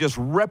CFL just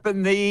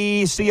ripping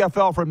the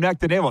CFL from neck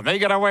to navel. They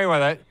get away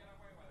with it.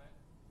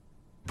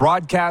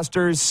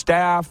 Broadcasters,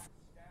 staff,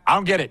 I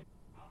don't get it.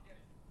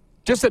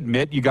 Just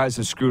admit you guys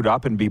have screwed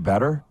up and be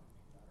better.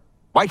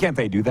 Why can't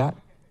they do that?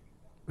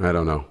 I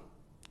don't know.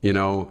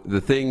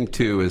 The thing,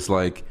 too, is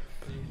like,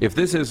 if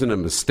this isn't a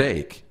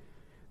mistake,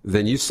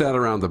 then you sat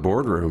around the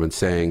boardroom and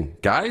saying,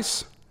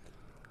 guys,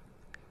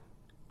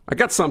 I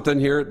got something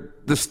here.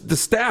 The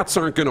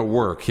stats aren't going to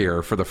work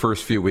here for the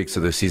first few weeks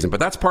of this season, but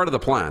that's part of the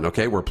plan,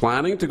 okay? We're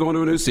planning to go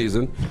into a new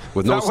season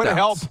with no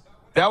stats.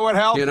 That would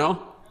help.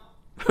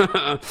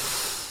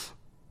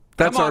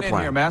 That's Come on our plan.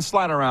 In here, man.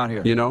 Slide around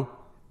here.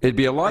 It'd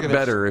be a lot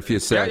better if you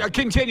said... Yeah,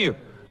 continue.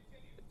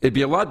 It'd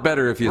be a lot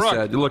better if you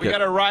said, look, we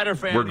got a Rider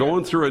fan. We're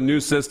going through a new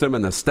system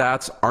and the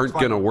stats aren't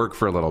going to work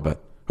for a little bit.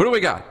 Who do we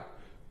got?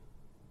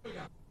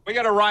 We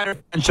got a Rider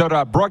fan showed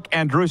up, Brooke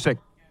Andrusik,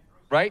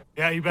 right?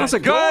 Yeah, you bet. How's it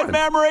Good going?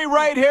 memory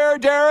right here,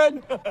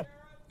 Darren.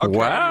 Okay,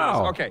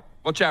 wow. Okay,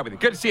 we'll chat with you.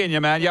 Good seeing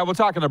you, man. Yeah, we'll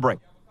talk in the break.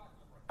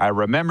 I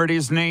remembered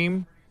his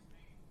name.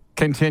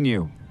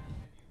 Continue.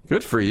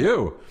 Good for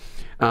you.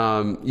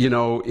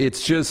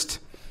 It's just...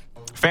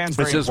 Fans,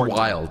 it's just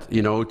wild,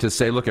 to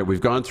say, look,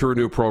 we've gone through a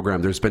new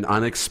program. There's been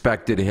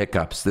unexpected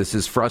hiccups. This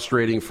is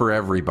frustrating for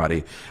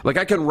everybody. Like,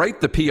 I can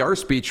write the PR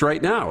speech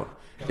right now.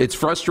 It's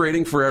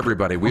frustrating for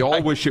everybody. We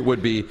all wish it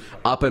would be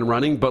up and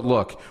running, but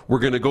look, we're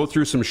going to go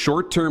through some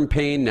short-term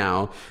pain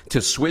now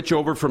to switch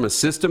over from a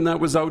system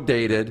that was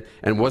outdated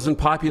and wasn't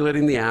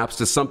populating the apps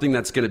to something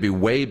that's going to be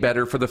way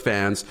better for the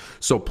fans.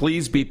 So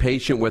please be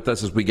patient with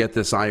us as we get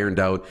this ironed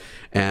out,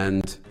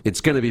 and it's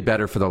going to be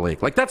better for the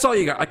league. Like, that's all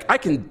you got. Like, I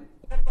can...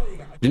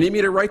 You need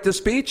me to write the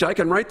speech? I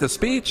can write the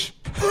speech.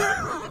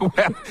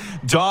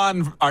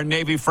 Don, our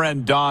Navy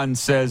friend Don,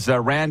 says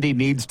Randy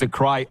needs to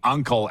cry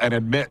uncle and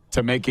admit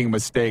to making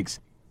mistakes.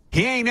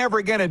 He ain't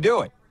ever going to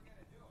do it.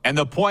 And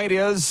the point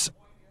is,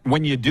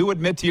 when you do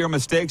admit to your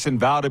mistakes and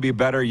vow to be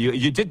better,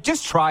 you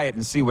just try it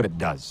and see what it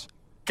does.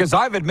 Because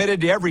I've admitted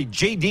to every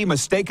JD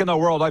mistake in the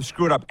world. I've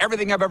screwed up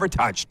everything I've ever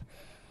touched.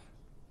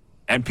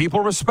 And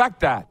people respect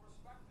that.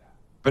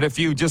 But if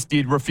you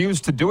refuse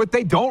to do it,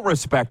 they don't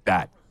respect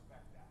that.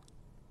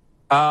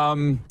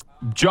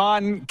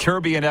 John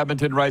Kirby in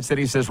Edmonton writes that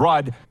he says,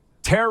 Rod,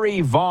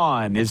 Terry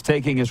Vaughn is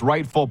taking his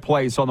rightful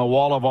place on the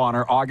Wall of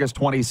Honor August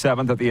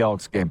 27th at the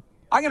Elks game.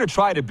 I'm going to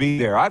try to be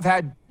there.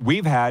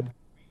 We've had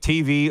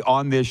TV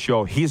on this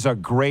show. He's a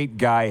great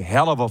guy,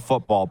 hell of a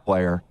football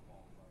player.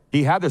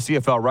 He had the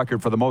CFL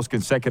record for the most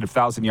consecutive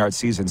 1,000-yard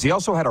seasons. He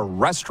also had a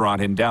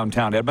restaurant in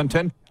downtown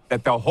Edmonton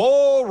that the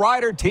whole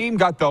Rider team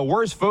got the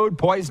worst food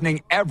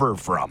poisoning ever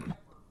from.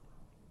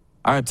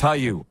 I'm going to tell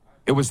you,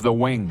 it was the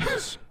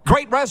wings.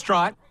 Great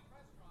restaurant.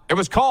 It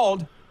was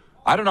called,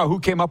 I don't know who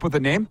came up with the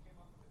name,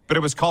 but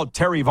it was called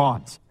Terry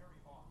Vaughn's.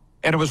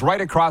 And it was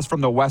right across from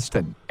the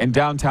Westin in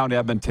downtown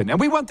Edmonton. And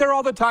we went there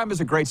all the time. It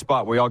was a great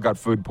spot. We all got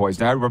food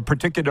poisoning. I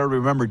particularly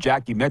remember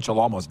Jackie Mitchell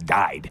almost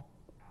died.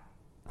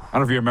 I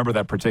don't know if you remember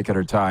that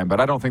particular time, but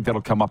I don't think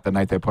that'll come up the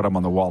night they put him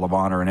on the Wall of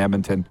Honor in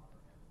Edmonton.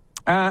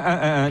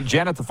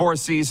 Janet the Four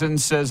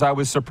Seasons says, I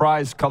was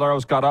surprised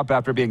Caleros got up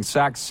after being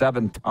sacked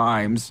 7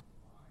 times.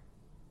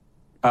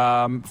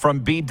 from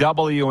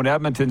BW in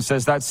Edmonton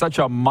says that's such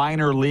a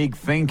minor league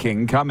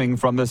thinking coming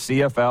from the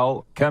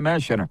CFL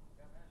commissioner.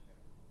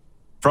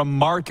 From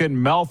Mark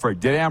in Melford,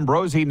 did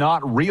Ambrosi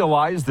not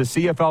realize the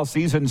CFL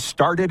season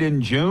started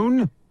in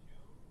June?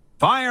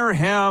 Fire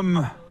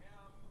him.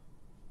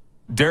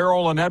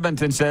 Daryl in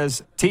Edmonton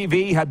says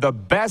TV had the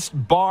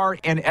best bar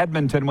in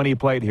Edmonton when he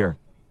played here.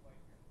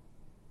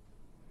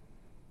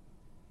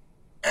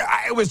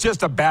 It was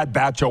just a bad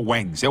batch of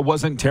wings. It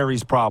wasn't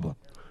Terry's problem.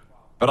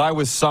 But I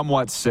was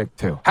somewhat sick,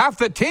 too. Half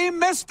the team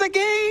missed the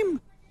game.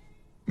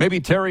 Maybe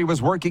Terry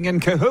was working in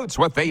cahoots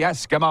with the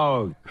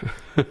Eskimos.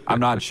 I'm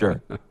not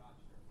sure.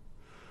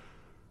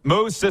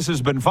 Moose, this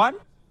has been fun.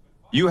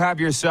 You have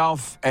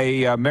yourself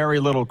a merry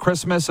little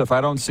Christmas. If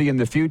I don't see you in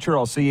the future,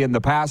 I'll see you in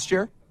the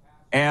pasture.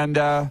 And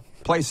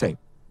play safe.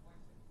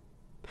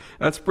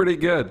 That's pretty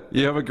good.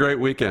 You have a great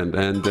weekend,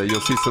 and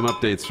you'll see some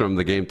updates from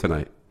the game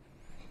tonight.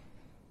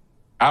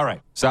 All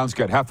right. Sounds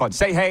good. Have fun.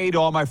 Say hey to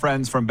all my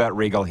friends from Bet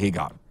Regal. He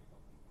got 'em.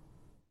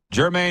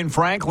 Jermain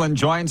Franklin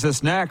joins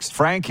us next.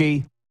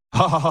 Frankie,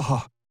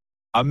 a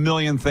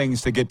million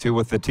things to get to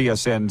with the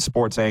TSN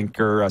Sports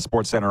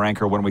Center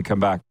anchor when we come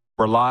back.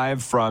 We're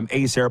live from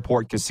Ace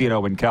Airport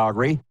Casino in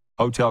Calgary,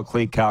 Hotel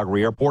Clique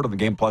Calgary Airport on the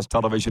Game Plus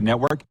Television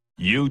Network,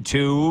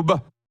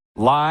 YouTube,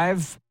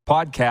 live,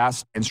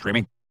 podcast, and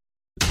streaming.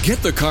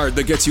 Get the card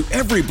that gets you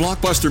every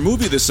blockbuster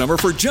movie this summer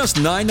for just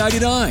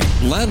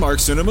 $9.99. Landmark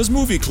Cinema's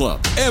Movie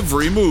Club.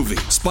 Every movie.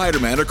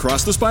 Spider-Man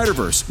Across the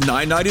Spider-Verse,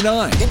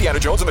 $9.99. Indiana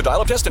Jones and the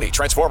Dial of Destiny.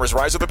 Transformers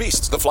Rise of the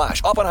Beasts. The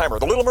Flash. Oppenheimer.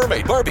 The Little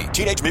Mermaid. Barbie.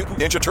 Teenage Mutant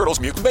Ninja Turtles.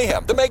 Mutant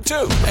Mayhem. The Meg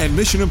 2. And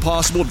Mission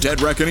Impossible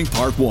Dead Reckoning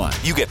Part 1.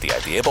 You get the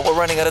idea, but we're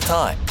running out of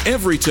time.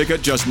 Every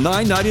ticket just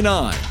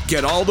 $9.99.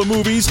 Get all the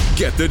movies,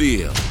 get the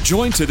deal.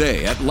 Join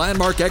today at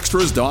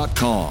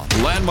LandmarkExtras.com.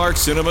 Landmark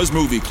Cinema's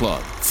Movie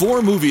Club.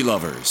 For movie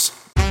lovers.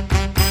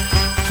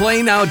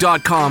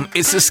 PlayNow.com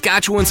is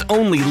Saskatchewan's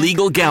only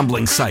legal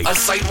gambling site. A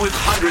site with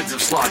hundreds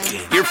of slot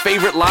games, your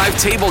favorite live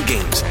table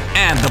games,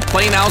 and the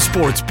PlayNow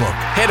Sportsbook.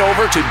 Head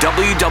over to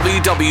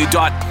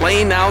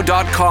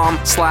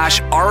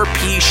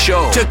www.playnow.com/RP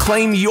Show to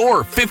claim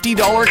your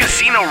 $50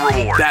 casino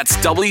reward. That's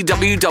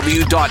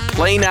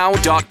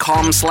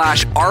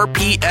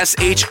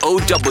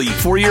www.playnow.com/RPSHOW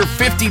for your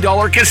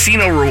 $50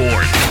 casino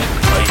reward.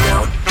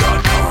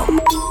 PlayNow.com.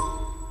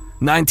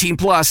 19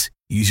 plus.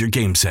 Use your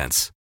game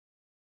sense.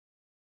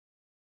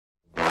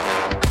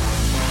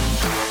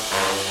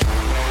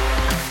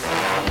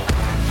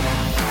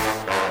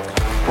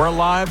 We're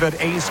live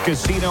at Ace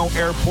Casino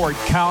Airport,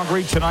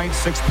 Calgary. Tonight,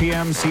 6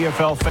 p.m.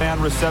 CFL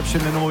fan reception.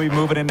 Then we'll be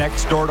moving in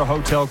next door to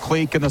Hotel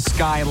Clique in the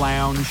Sky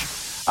Lounge.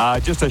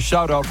 Just a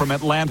shout-out from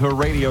Atlanta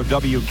Radio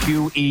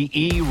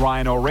WQEE.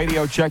 Rhino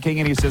Radio checking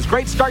in. He says,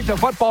 great start to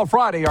Football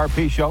Friday,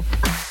 RP Show.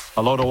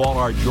 Hello to all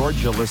our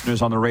Georgia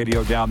listeners on the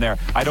radio down there.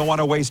 I don't want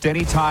to waste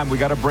any time. We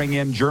got to bring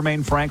in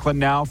Jermain Franklin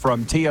now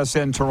from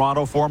TSN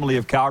Toronto, formerly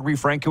of Calgary.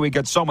 Frankie, we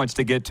got so much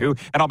to get to.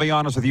 And I'll be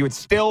honest with you, it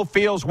still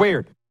feels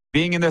weird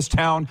being in this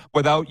town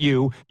without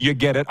you. You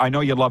get it. I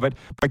know you love it.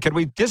 But can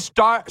we just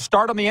start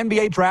on the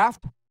NBA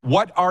draft?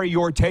 What are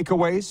your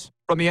takeaways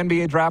from the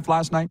NBA draft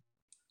last night?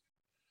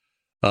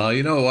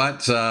 You know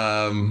what?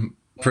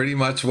 Pretty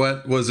much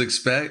what was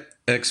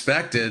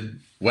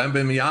expected.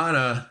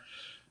 Wembanyama,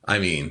 I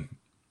mean,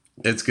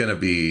 it's going to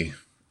be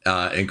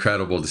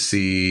incredible to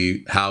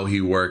see how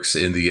he works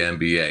in the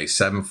NBA.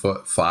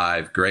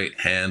 7'5",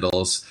 great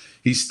handles.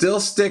 He's still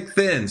stick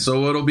thin,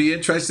 so it'll be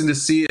interesting to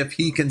see if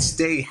he can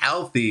stay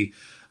healthy.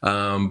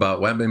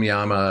 But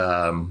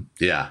Wembanyama,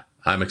 yeah,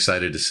 I'm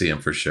excited to see him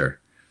for sure.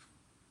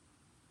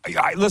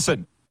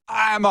 Listen,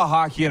 I'm a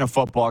hockey and a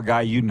football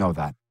guy. You know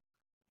that.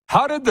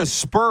 How did the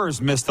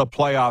Spurs miss the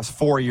playoffs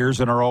 4 years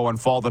in a row and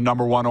fall the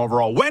number 1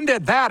 overall? When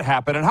did that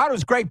happen? And how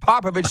does Greg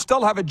Popovich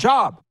still have a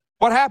job?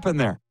 What happened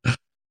there?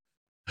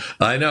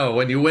 I know.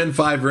 When you win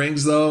 5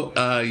 rings, though,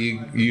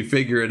 you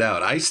figure it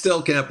out. I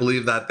still can't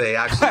believe that they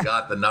actually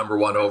got the number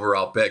 1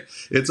 overall pick.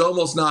 It's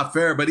almost not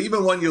fair. But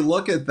even when you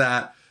look at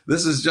that,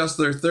 this is just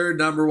their 3rd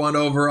number 1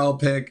 overall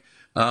pick.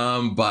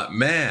 But,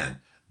 man,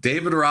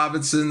 David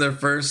Robinson, their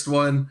first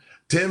one,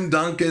 Tim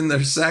Duncan,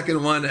 their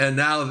second one, and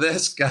now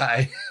this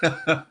guy.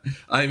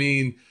 I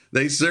mean,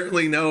 they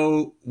certainly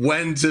know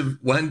when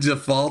to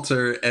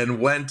falter and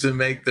when to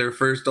make their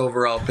first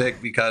overall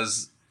pick,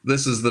 because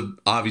this is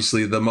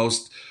obviously the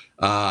most,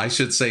 I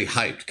should say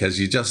hyped, because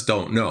you just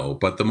don't know,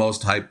 but the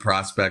most hyped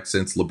prospect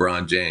since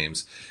LeBron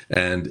James.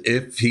 And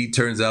if he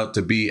turns out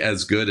to be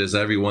as good as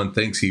everyone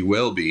thinks he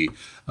will be,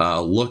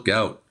 look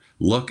out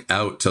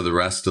to the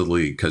rest of the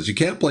league, because you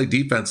can't play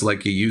defense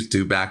like you used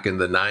to back in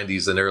the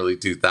 90s and early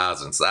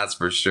 2000s. That's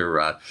for sure,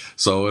 Rod.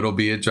 So it'll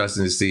be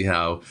interesting to see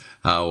how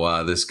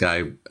this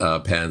guy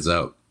pans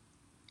out.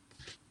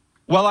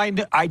 Well,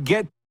 I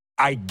get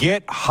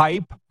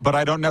hype, but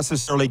I don't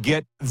necessarily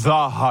get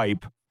the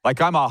hype.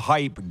 Like, I'm a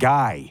hype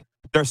guy.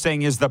 They're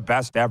saying is the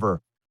best ever.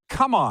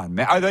 Come on,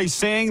 man. Are they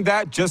saying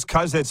that just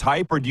because it's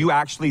hype, or do you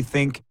actually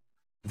think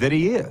that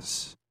he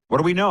is? What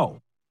do we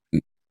know?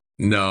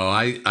 No,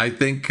 I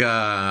think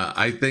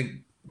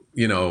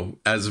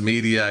as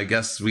media, I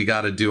guess we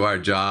got to do our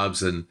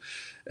jobs and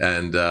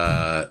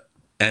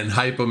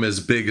hype him as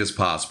big as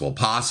possible,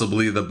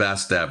 possibly the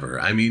best ever.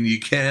 I mean, you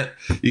can't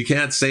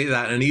say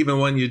that. And even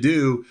when you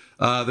do,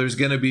 there's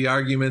going to be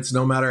arguments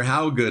no matter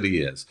how good he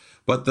is.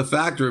 But the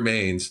fact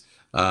remains,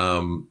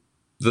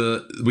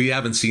 we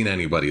haven't seen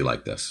anybody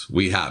like this.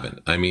 We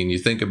haven't. I mean, you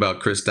think about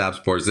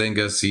Kristaps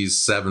Porzingis, he's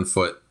 7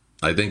 foot.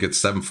 I think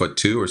it's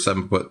 7'2" or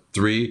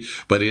 7'3",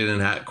 but he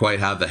didn't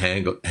quite have the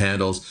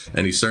handles,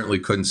 and he certainly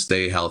couldn't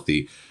stay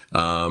healthy.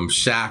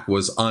 Shaq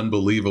was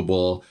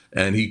unbelievable,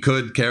 and he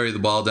could carry the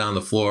ball down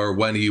the floor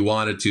when he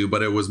wanted to,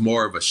 but it was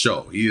more of a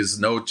show. He has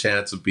no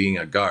chance of being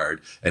a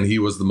guard, and he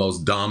was the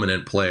most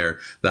dominant player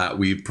that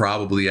we've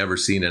probably ever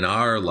seen in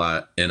our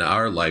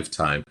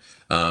lifetime.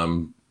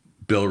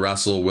 Bill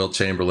Russell, Wilt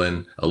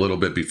Chamberlain, a little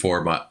bit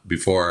before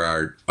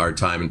our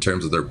time in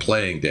terms of their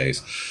playing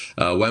days.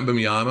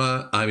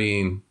 Wembanyama, I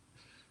mean,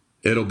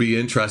 it'll be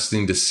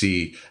interesting to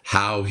see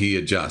how he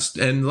adjusts.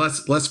 And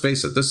let's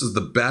face it, this is the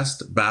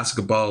best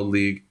basketball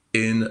league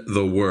in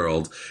the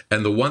world.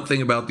 And the one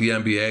thing about the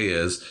NBA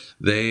is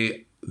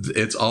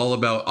it's all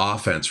about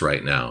offense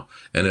right now.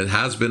 And it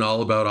has been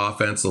all about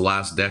offense the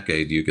last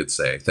decade, you could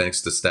say, thanks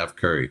to Steph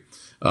Curry.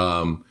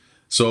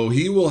 So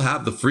he will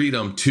have the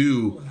freedom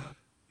to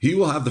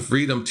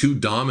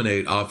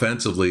dominate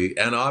offensively.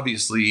 And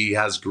obviously he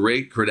has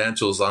great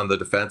credentials on the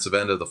defensive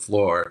end of the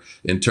floor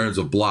in terms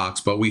of blocks,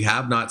 but we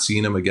have not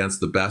seen him against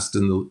the best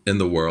in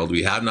the world.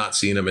 We have not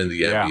seen him in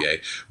the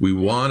NBA. We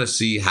want to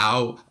see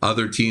how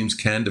other teams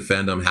can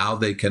defend him, how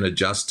they can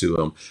adjust to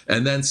him,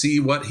 and then see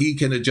what he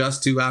can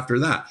adjust to after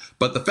that.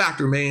 But the fact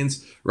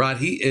remains, Rod,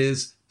 he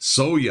is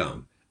so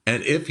young.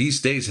 And if he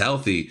stays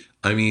healthy,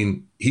 I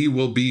mean, he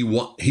will be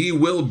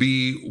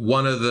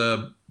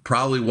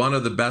probably one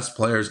of the best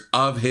players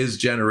of his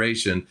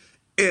generation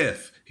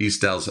if he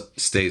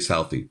stays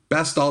healthy.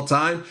 Best all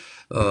time,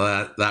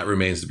 that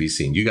remains to be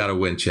seen. You got to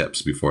win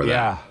chips before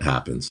that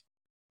happens.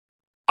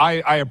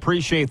 I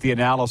appreciate the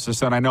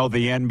analysis, and I know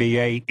the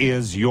NBA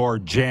is your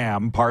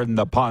jam, pardon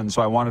the pun,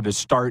 so I wanted to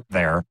start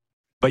there.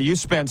 But you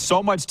spent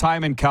so much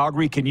time in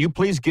Calgary. Can you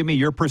please give me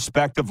your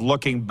perspective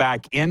looking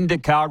back into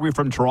Calgary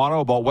from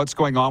Toronto about what's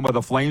going on with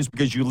the Flames?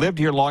 Because you lived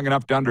here long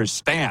enough to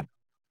understand.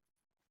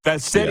 The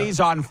city's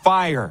on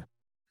fire.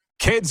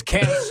 Kids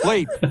can't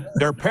sleep.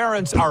 Their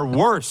parents are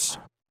worse.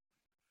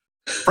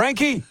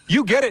 Frankie,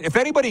 you get it. If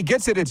anybody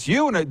gets it, it's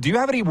you. And do you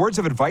have any words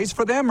of advice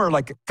for them? Or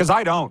because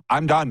I don't.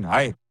 I'm done.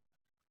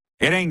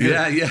 It ain't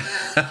good. Yeah.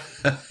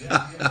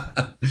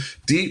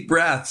 Deep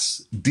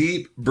breaths.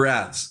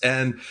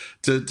 And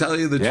to tell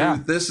you the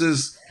truth, this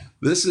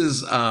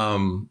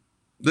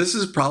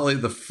is probably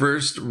the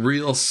first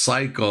real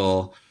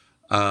cycle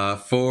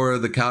for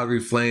the Calgary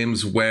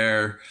Flames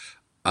where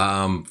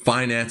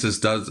finances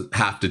does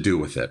have to do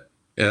with it.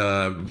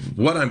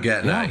 What I'm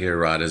getting at here,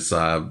 Rod, is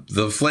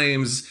the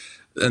Flames,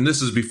 and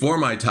this is before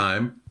my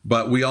time,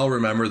 but we all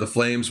remember the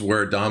Flames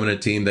were a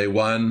dominant team. They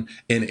won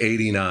in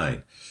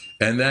 89.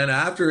 And then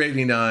after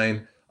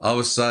 89, all of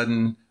a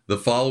sudden, the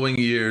following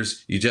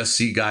years, you just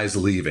see guys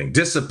leaving,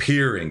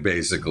 disappearing,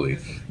 basically.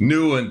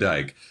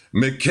 Nieuwendyk,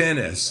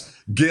 McInnes,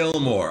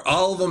 Gilmore,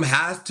 all of them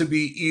have to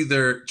be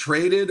either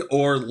traded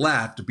or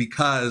left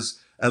because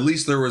at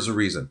least there was a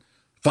reason.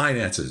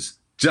 Finances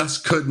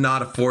just could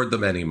not afford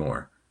them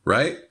anymore,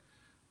 right?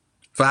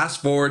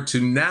 Fast forward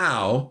to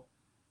now,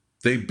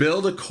 they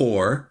build a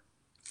core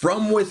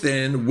from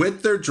within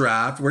with their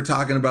draft. We're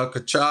talking about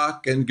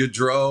Tkachuk and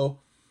Gaudreau,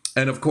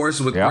 and of course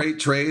with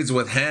great trades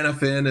with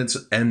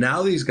Hanifin, and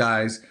now these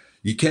guys,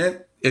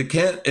 it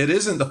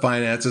isn't the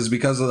finances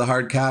because of the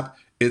hard cap.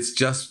 It's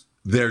just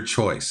their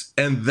choice,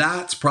 and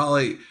that's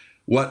probably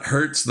what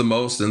hurts the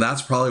most, and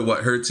that's probably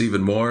what hurts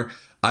even more.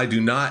 I do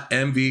not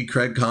envy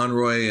Craig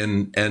Conroy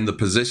and the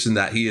position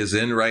that he is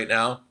in right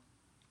now.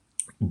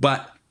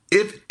 But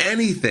if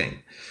anything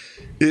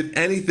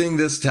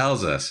this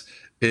tells us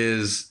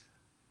is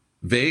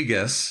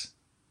Vegas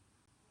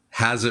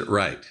has it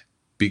right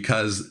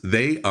because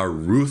they are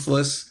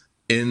ruthless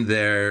in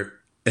their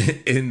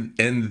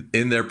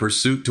their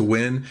pursuit to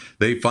win.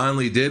 They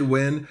finally did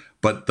win,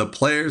 but the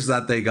players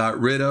that they got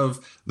rid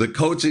of, the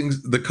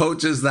coaches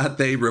that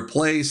they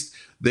replaced,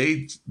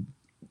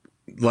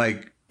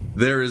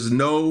 there is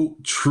no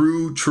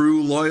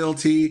true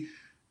loyalty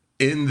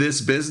in this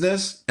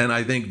business. And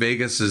I think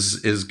Vegas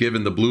is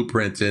given the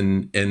blueprint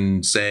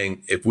in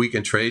saying, if we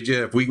can trade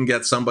you, if we can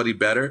get somebody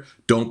better,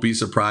 don't be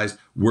surprised.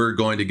 We're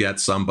going to get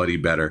somebody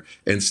better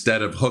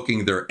instead of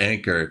hooking their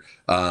anchor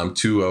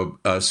to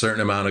a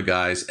certain amount of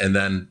guys and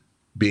then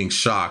being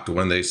shocked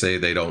when they say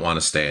they don't want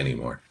to stay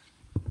anymore.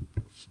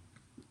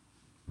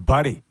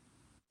 Buddy,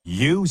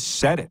 you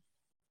said it.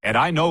 And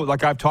I know,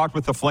 I've talked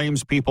with the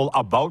Flames people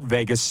about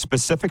Vegas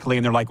specifically,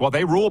 and they're like, well,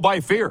 they rule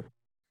by fear.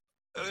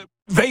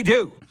 They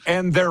do.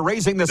 And they're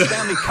raising the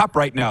Stanley Cup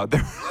right now.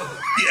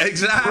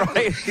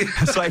 Exactly. Right?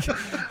 It's like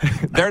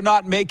they're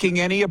not making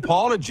any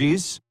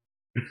apologies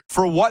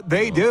for what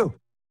they do.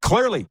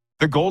 Clearly,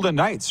 the Golden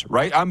Knights,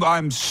 right?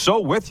 I'm so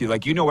with you.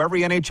 Every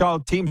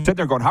NHL team sitting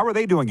there going, how are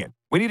they doing it?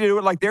 We need to do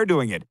it like they're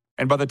doing it.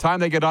 And by the time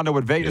they get onto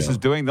what Vegas is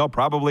doing, they'll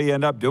probably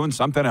end up doing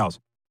something else.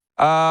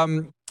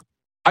 But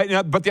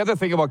the other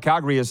thing about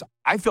Calgary is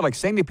I feel like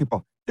saying to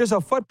people, there's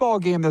a football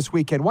game this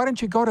weekend. Why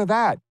don't you go to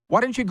that?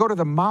 Why don't you go to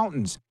the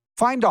mountains?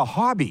 Find a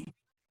hobby.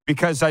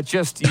 Because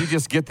you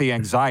just get the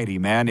anxiety,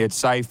 man. I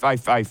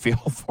feel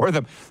for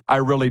them. I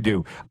really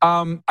do.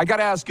 I got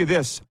to ask you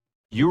this.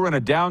 You were in a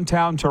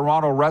downtown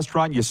Toronto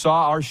restaurant. You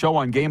saw our show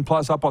on Game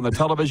Plus up on the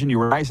television. You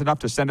were nice enough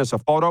to send us a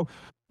photo.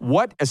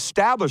 What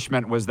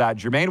establishment was that,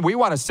 Jermain? We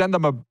want to send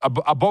them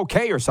a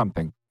bouquet or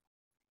something.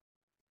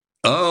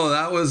 Oh,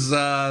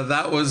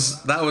 that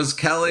was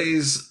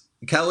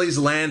Kelly's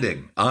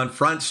Landing on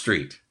Front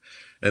Street.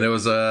 And it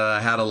was I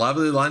had a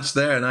lovely lunch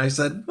there, and I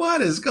said,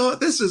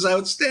 this is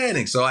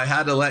outstanding. So I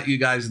had to let you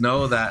guys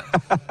know that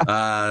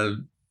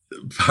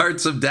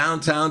parts of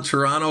downtown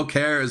Toronto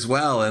care as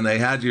well, and they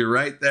had you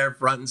right there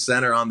front and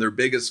center on their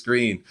biggest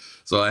screen.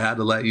 So I had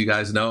to let you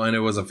guys know, and it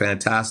was a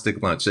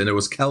fantastic lunch. And it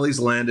was Kelly's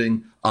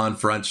Landing on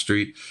Front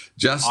Street,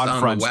 just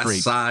on the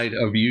west side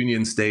of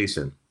Union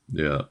Station.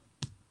 Yeah.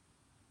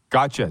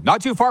 Gotcha.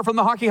 Not too far from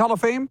the Hockey Hall of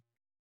Fame?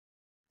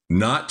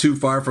 Not too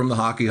far from the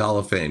Hockey Hall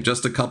of Fame,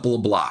 just a couple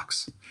of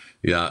blocks.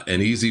 Yeah,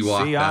 an easy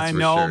walk, that's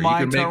for sure. You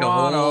can make a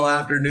whole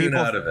afternoon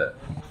out of it.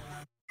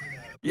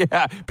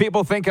 Yeah,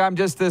 people think I'm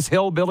just this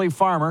hillbilly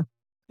farmer,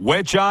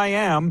 which I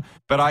am,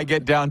 but I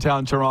get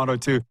downtown Toronto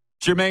too.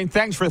 Jermain,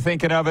 thanks for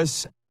thinking of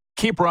us.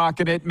 Keep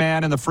rocking it,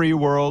 man, in the free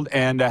world,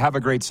 and have a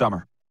great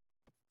summer.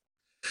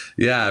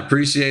 Yeah,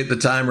 appreciate the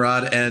time,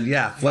 Rod. And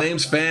yeah,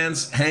 Flames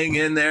fans, hang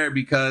in there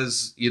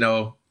because,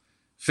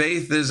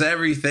 faith is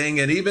everything.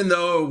 And even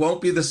though it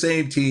won't be the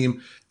same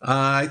team,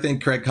 I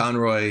think Craig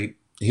Conroy,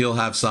 he'll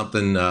have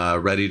something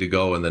ready to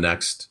go in the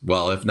next,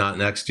 if not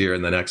next year,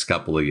 in the next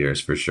couple of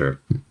years for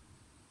sure.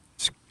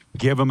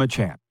 Give him a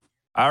chance.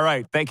 All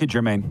right. Thank you,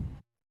 Jermain.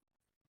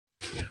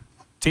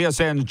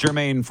 TSN's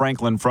Jermain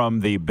Franklin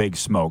from the Big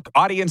Smoke.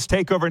 Audience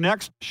takeover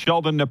next.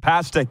 Sheldon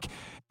Napastuk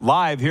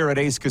live here at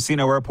Ace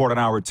Casino Airport in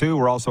hour 2.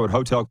 We're also at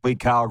Hotel Clique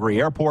Calgary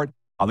Airport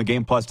on the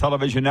Game Plus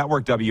Television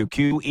Network,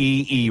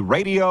 WQEE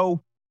Radio,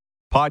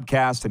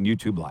 podcast, and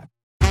YouTube Live.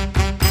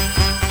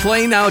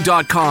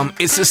 PlayNow.com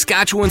is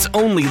Saskatchewan's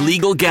only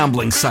legal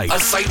gambling site. A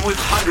site with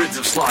hundreds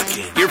of slot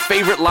games, your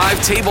favorite live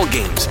table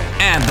games,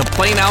 and the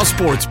Play Now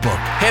Sportsbook.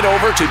 Head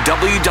over to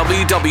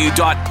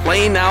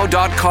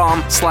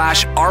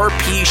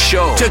www.playnow.com/RP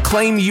Show to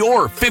claim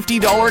your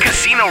 $50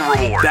 casino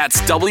reward.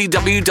 That's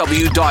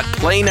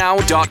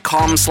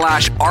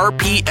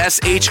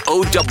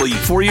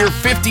www.playnow.com/RPSHOW for your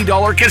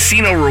 $50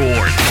 casino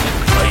reward.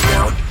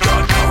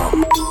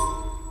 PlayNow.com.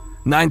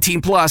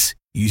 19 plus.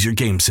 Use your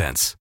game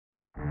sense.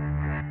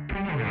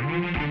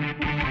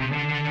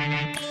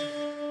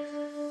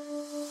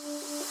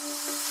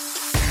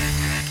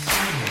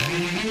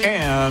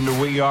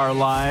 And we are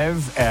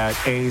live at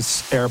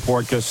Ace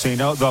Airport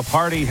Casino. The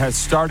party has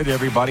started,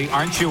 everybody.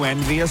 Aren't you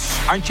envious?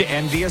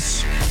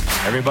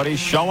 Everybody's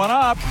showing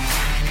up,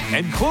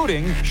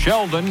 including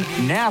Sheldon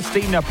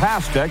Nasty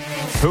Napastuk,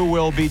 who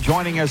will be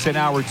joining us in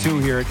hour 2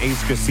 here at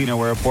Ace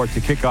Casino Airport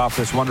to kick off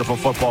this wonderful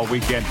football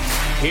weekend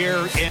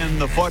here in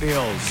the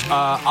foothills.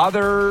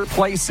 Other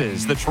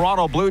places, the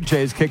Toronto Blue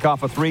Jays kick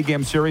off a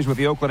 3-game series with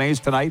the Oakland A's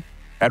tonight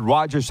at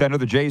Rogers Center.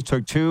 The Jays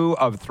took 2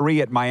 of 3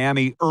 at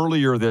Miami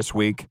earlier this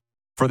week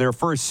for their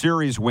first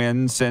series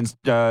win since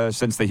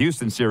the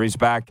Houston series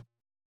back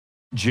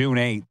June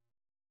 8th.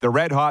 The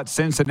red-hot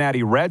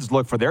Cincinnati Reds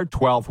look for their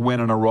 12th win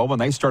in a row when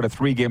they start a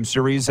 3-game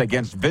series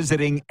against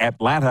visiting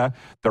Atlanta.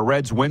 The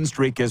Reds' win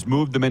streak has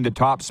moved them into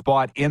top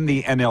spot in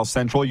the NL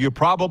Central. You've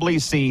probably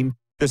seen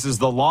this is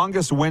the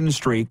longest win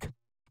streak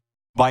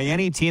by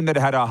any team that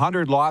had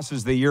 100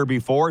 losses the year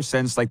before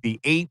since like the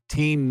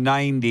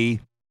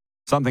 1890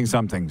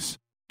 somethings.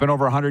 Been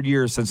over 100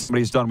 years since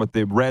somebody's done what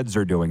the Reds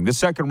are doing. The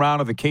second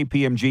round of the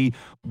KPMG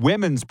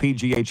Women's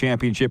PGA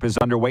Championship is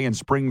underway in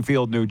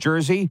Springfield, New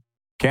Jersey.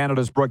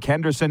 Canada's Brooke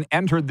Henderson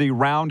entered the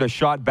round a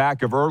shot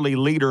back of early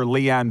leader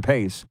Leanne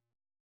Pace.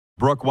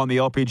 Brooke won the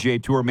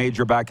LPGA Tour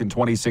Major back in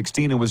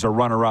 2016 and was a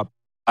runner-up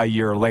a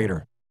year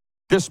later.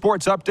 This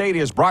sports update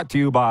is brought to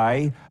you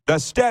by The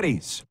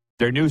Steadies.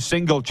 Their new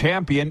single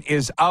Champion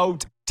is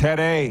out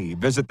today.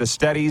 Visit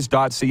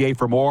thesteadies.ca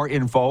for more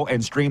info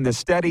and stream The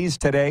Steadies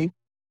today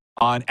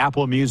on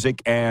Apple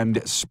Music and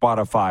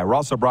Spotify. We're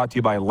also brought to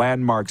you by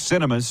Landmark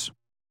Cinemas.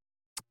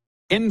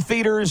 In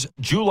theaters,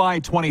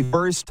 July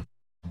 21st,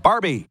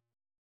 Barbie.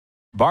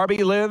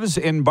 Barbie lives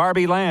in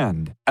Barbie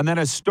Land, and then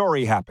a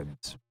story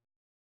happens.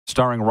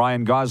 Starring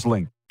Ryan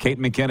Gosling, Kate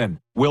McKinnon,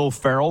 Will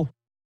Ferrell,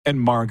 and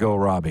Margot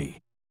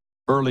Robbie.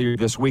 Earlier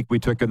this week, we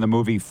took in the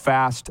movie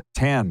Fast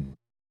 10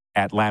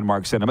 at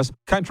Landmark Cinemas.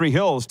 Country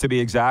Hills, to be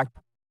exact.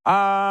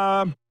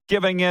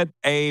 Giving it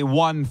a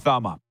 1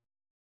 thumb up.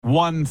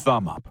 1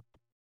 thumb up.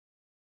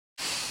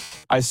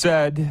 I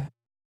said,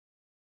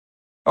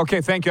 okay,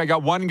 thank you. I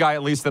got one guy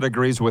at least that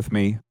agrees with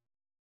me.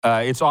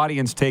 It's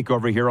audience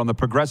takeover here on the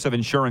Progressive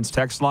Insurance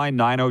text line,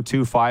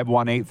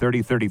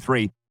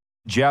 902-518-3033.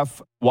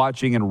 Jeff,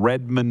 watching in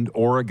Redmond,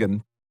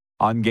 Oregon,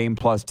 on Game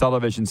Plus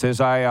Television says,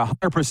 I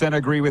 100%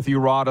 agree with you,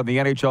 Rod, on the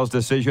NHL's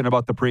decision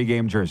about the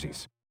pregame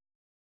jerseys.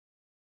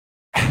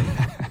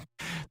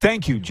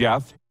 Thank you,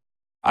 Jeff.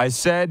 I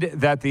said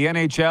that the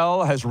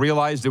NHL has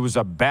realized it was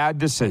a bad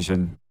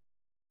decision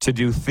to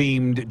do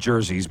themed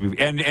jerseys.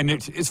 And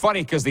it's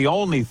funny because the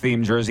only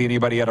themed jersey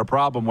anybody had a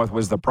problem with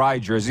was the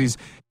Pride jerseys,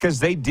 because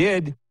they've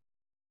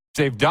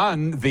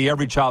done the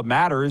Every Child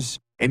Matters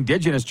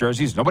Indigenous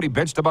jerseys. Nobody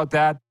bitched about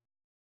that.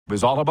 It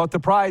was all about the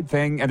Pride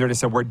thing. And they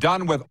just said, we're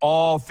done with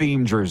all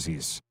themed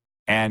jerseys.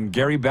 And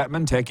Gary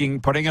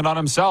Bettman putting it on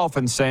himself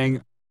and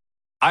saying,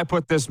 I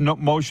put this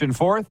motion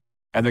forth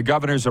and the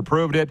governors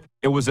approved it.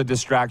 It was a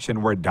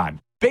distraction. We're done.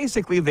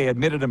 Basically, they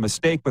admitted a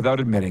mistake without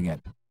admitting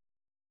it.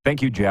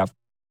 Thank you, Jeff.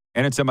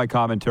 And it's in my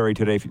commentary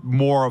today.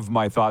 More of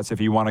my thoughts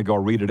if you want to go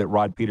read it at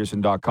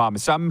rodpeterson.com.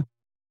 Some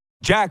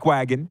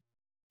jackwagon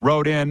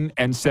wrote in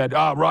and said,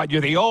 Rod,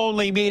 you're the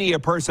only media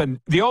person,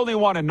 the only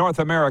one in North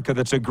America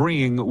that's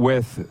agreeing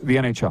with the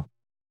NHL.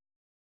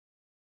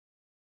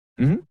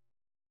 Mm-hmm.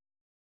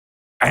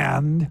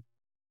 And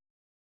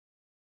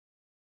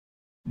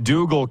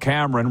Dougal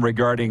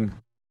Cameron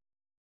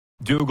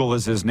Dougal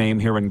is his name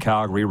here in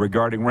Calgary,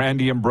 regarding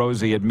Randy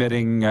Ambrosie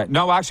admitting,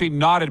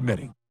 not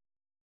admitting.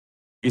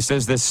 He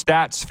says this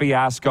stats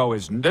fiasco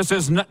this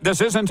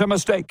isn't a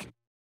mistake.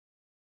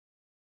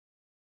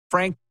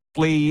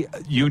 Frankly,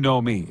 you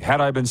know me.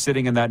 Had I been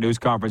sitting in that news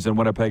conference in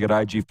Winnipeg at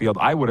IG Field,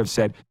 I would have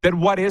said, then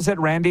what is it,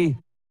 Randy?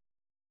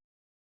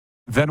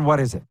 Then what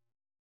is it?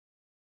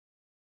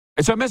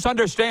 It's a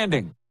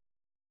misunderstanding.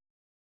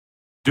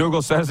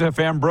 Dougal says if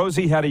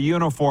Ambrosie had a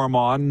uniform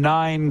on,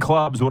 9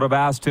 clubs would have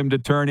asked him to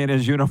turn in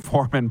his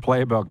uniform and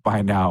playbook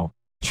by now.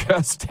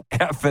 Just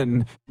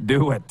effing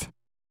do it.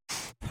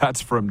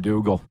 That's from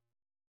Dougal.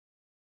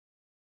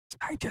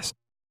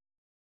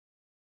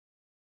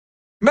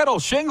 Metal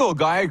Shingle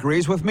guy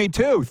agrees with me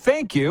too.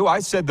 Thank you.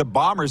 I said the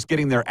Bombers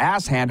getting their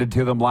ass handed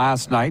to them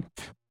last night.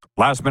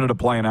 Last minute of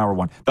play in hour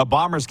 1. The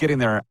Bombers getting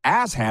their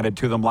ass handed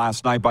to them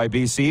last night by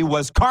BC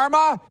was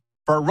karma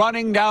for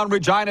running down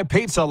Regina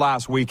Pizza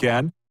last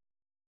weekend.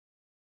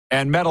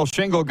 And Metal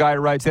Shingle guy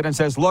writes in and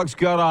says, looks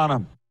good on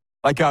him.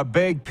 Like a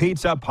big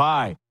pizza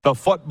pie. The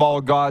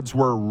football gods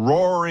were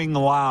roaring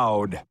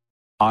loud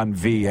on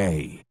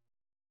VA.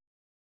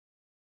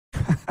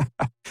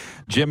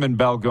 Jim in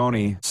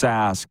Belgoni,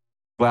 Sask,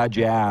 glad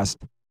you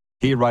asked.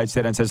 He writes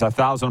it and says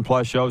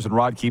 1,000+ shows, and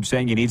Rod keeps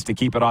saying he needs to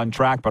keep it on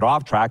track, but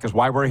off track is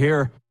why we're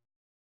here.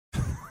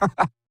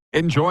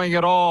 Enjoying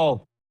it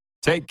all.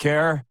 Take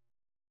care.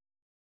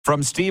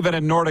 From Stephen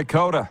in North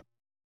Dakota.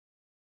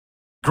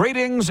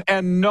 Greetings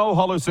and no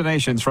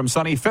hallucinations from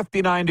sunny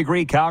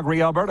 59-degree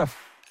Calgary, Alberta.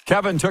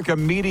 Kevin took a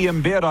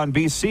medium bid on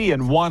BC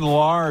and won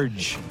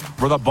large.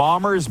 Were the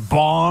Bombers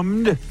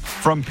bombed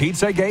from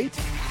Pizzagate?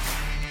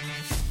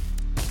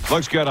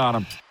 Looks good on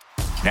him.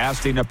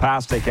 Nasty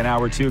Napastic in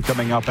hour 2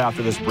 coming up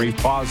after this brief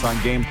pause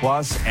on Game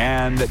Plus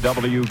and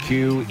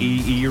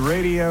WQEE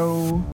Radio.